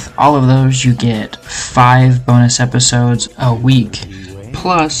 With all of those, you get 5 bonus episodes a week.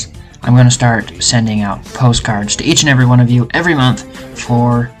 Plus, I'm going to start sending out postcards to each and every one of you every month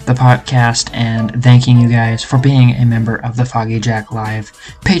for the podcast and thanking you guys for being a member of the Foggy Jack Live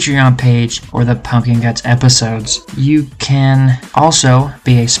Patreon page or the Pumpkin Guts episodes. You can also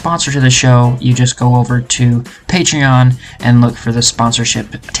be a sponsor to the show. You just go over to Patreon and look for the sponsorship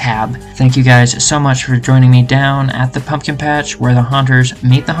tab. Thank you guys so much for joining me down at the Pumpkin Patch where the haunters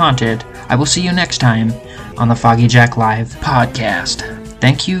meet the haunted. I will see you next time on the Foggy Jack Live podcast.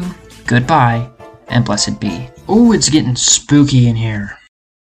 Thank you. Goodbye, and blessed be. Oh, it's getting spooky in here.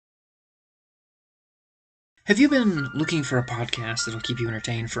 Have you been looking for a podcast that'll keep you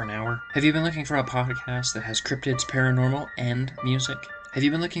entertained for an hour? Have you been looking for a podcast that has cryptids, paranormal, and music? Have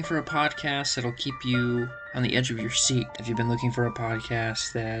you been looking for a podcast that'll keep you on the edge of your seat? Have you been looking for a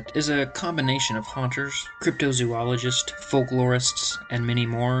podcast that is a combination of haunters, cryptozoologists, folklorists, and many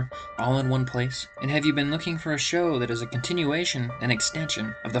more, all in one place? And have you been looking for a show that is a continuation and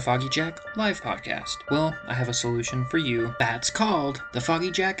extension of the Foggy Jack Live podcast? Well, I have a solution for you. That's called the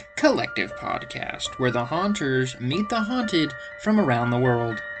Foggy Jack Collective Podcast, where the haunters meet the haunted from around the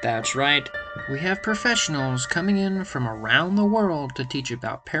world. That's right. We have professionals coming in from around the world to teach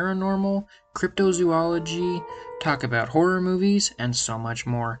about paranormal, cryptozoology, talk about horror movies, and so much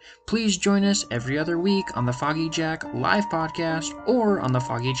more. Please join us every other week on the Foggy Jack Live podcast or on the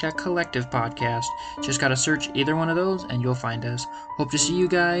Foggy Jack Collective podcast. Just gotta search either one of those and you'll find us. Hope to see you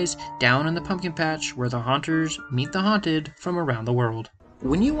guys down in the pumpkin patch where the haunters meet the haunted from around the world.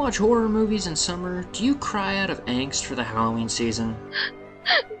 When you watch horror movies in summer, do you cry out of angst for the Halloween season?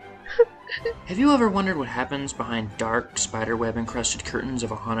 Have you ever wondered what happens behind dark, spiderweb-encrusted curtains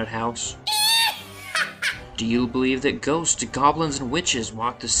of a haunted house? Do you believe that ghosts, goblins, and witches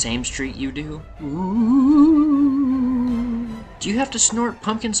walk the same street you do? Ooh. Do you have to snort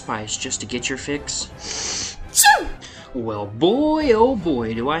pumpkin spice just to get your fix? Well, boy, oh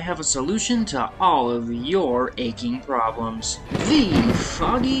boy, do I have a solution to all of your aching problems. The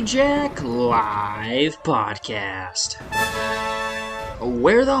Foggy Jack Live Podcast,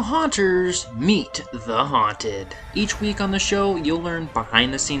 where the haunters meet the haunted. Each week on the show, you'll learn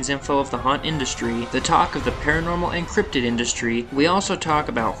behind-the-scenes info of the haunt industry, the talk of the paranormal and cryptid industry. We also talk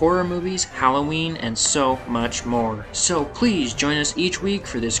about horror movies, Halloween, and so much more. So please join us each week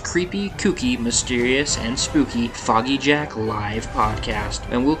for this creepy, kooky, mysterious, and spooky Foggy Jack Live podcast.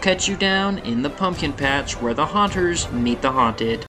 And we'll catch you down in the pumpkin patch where the haunters meet the haunted.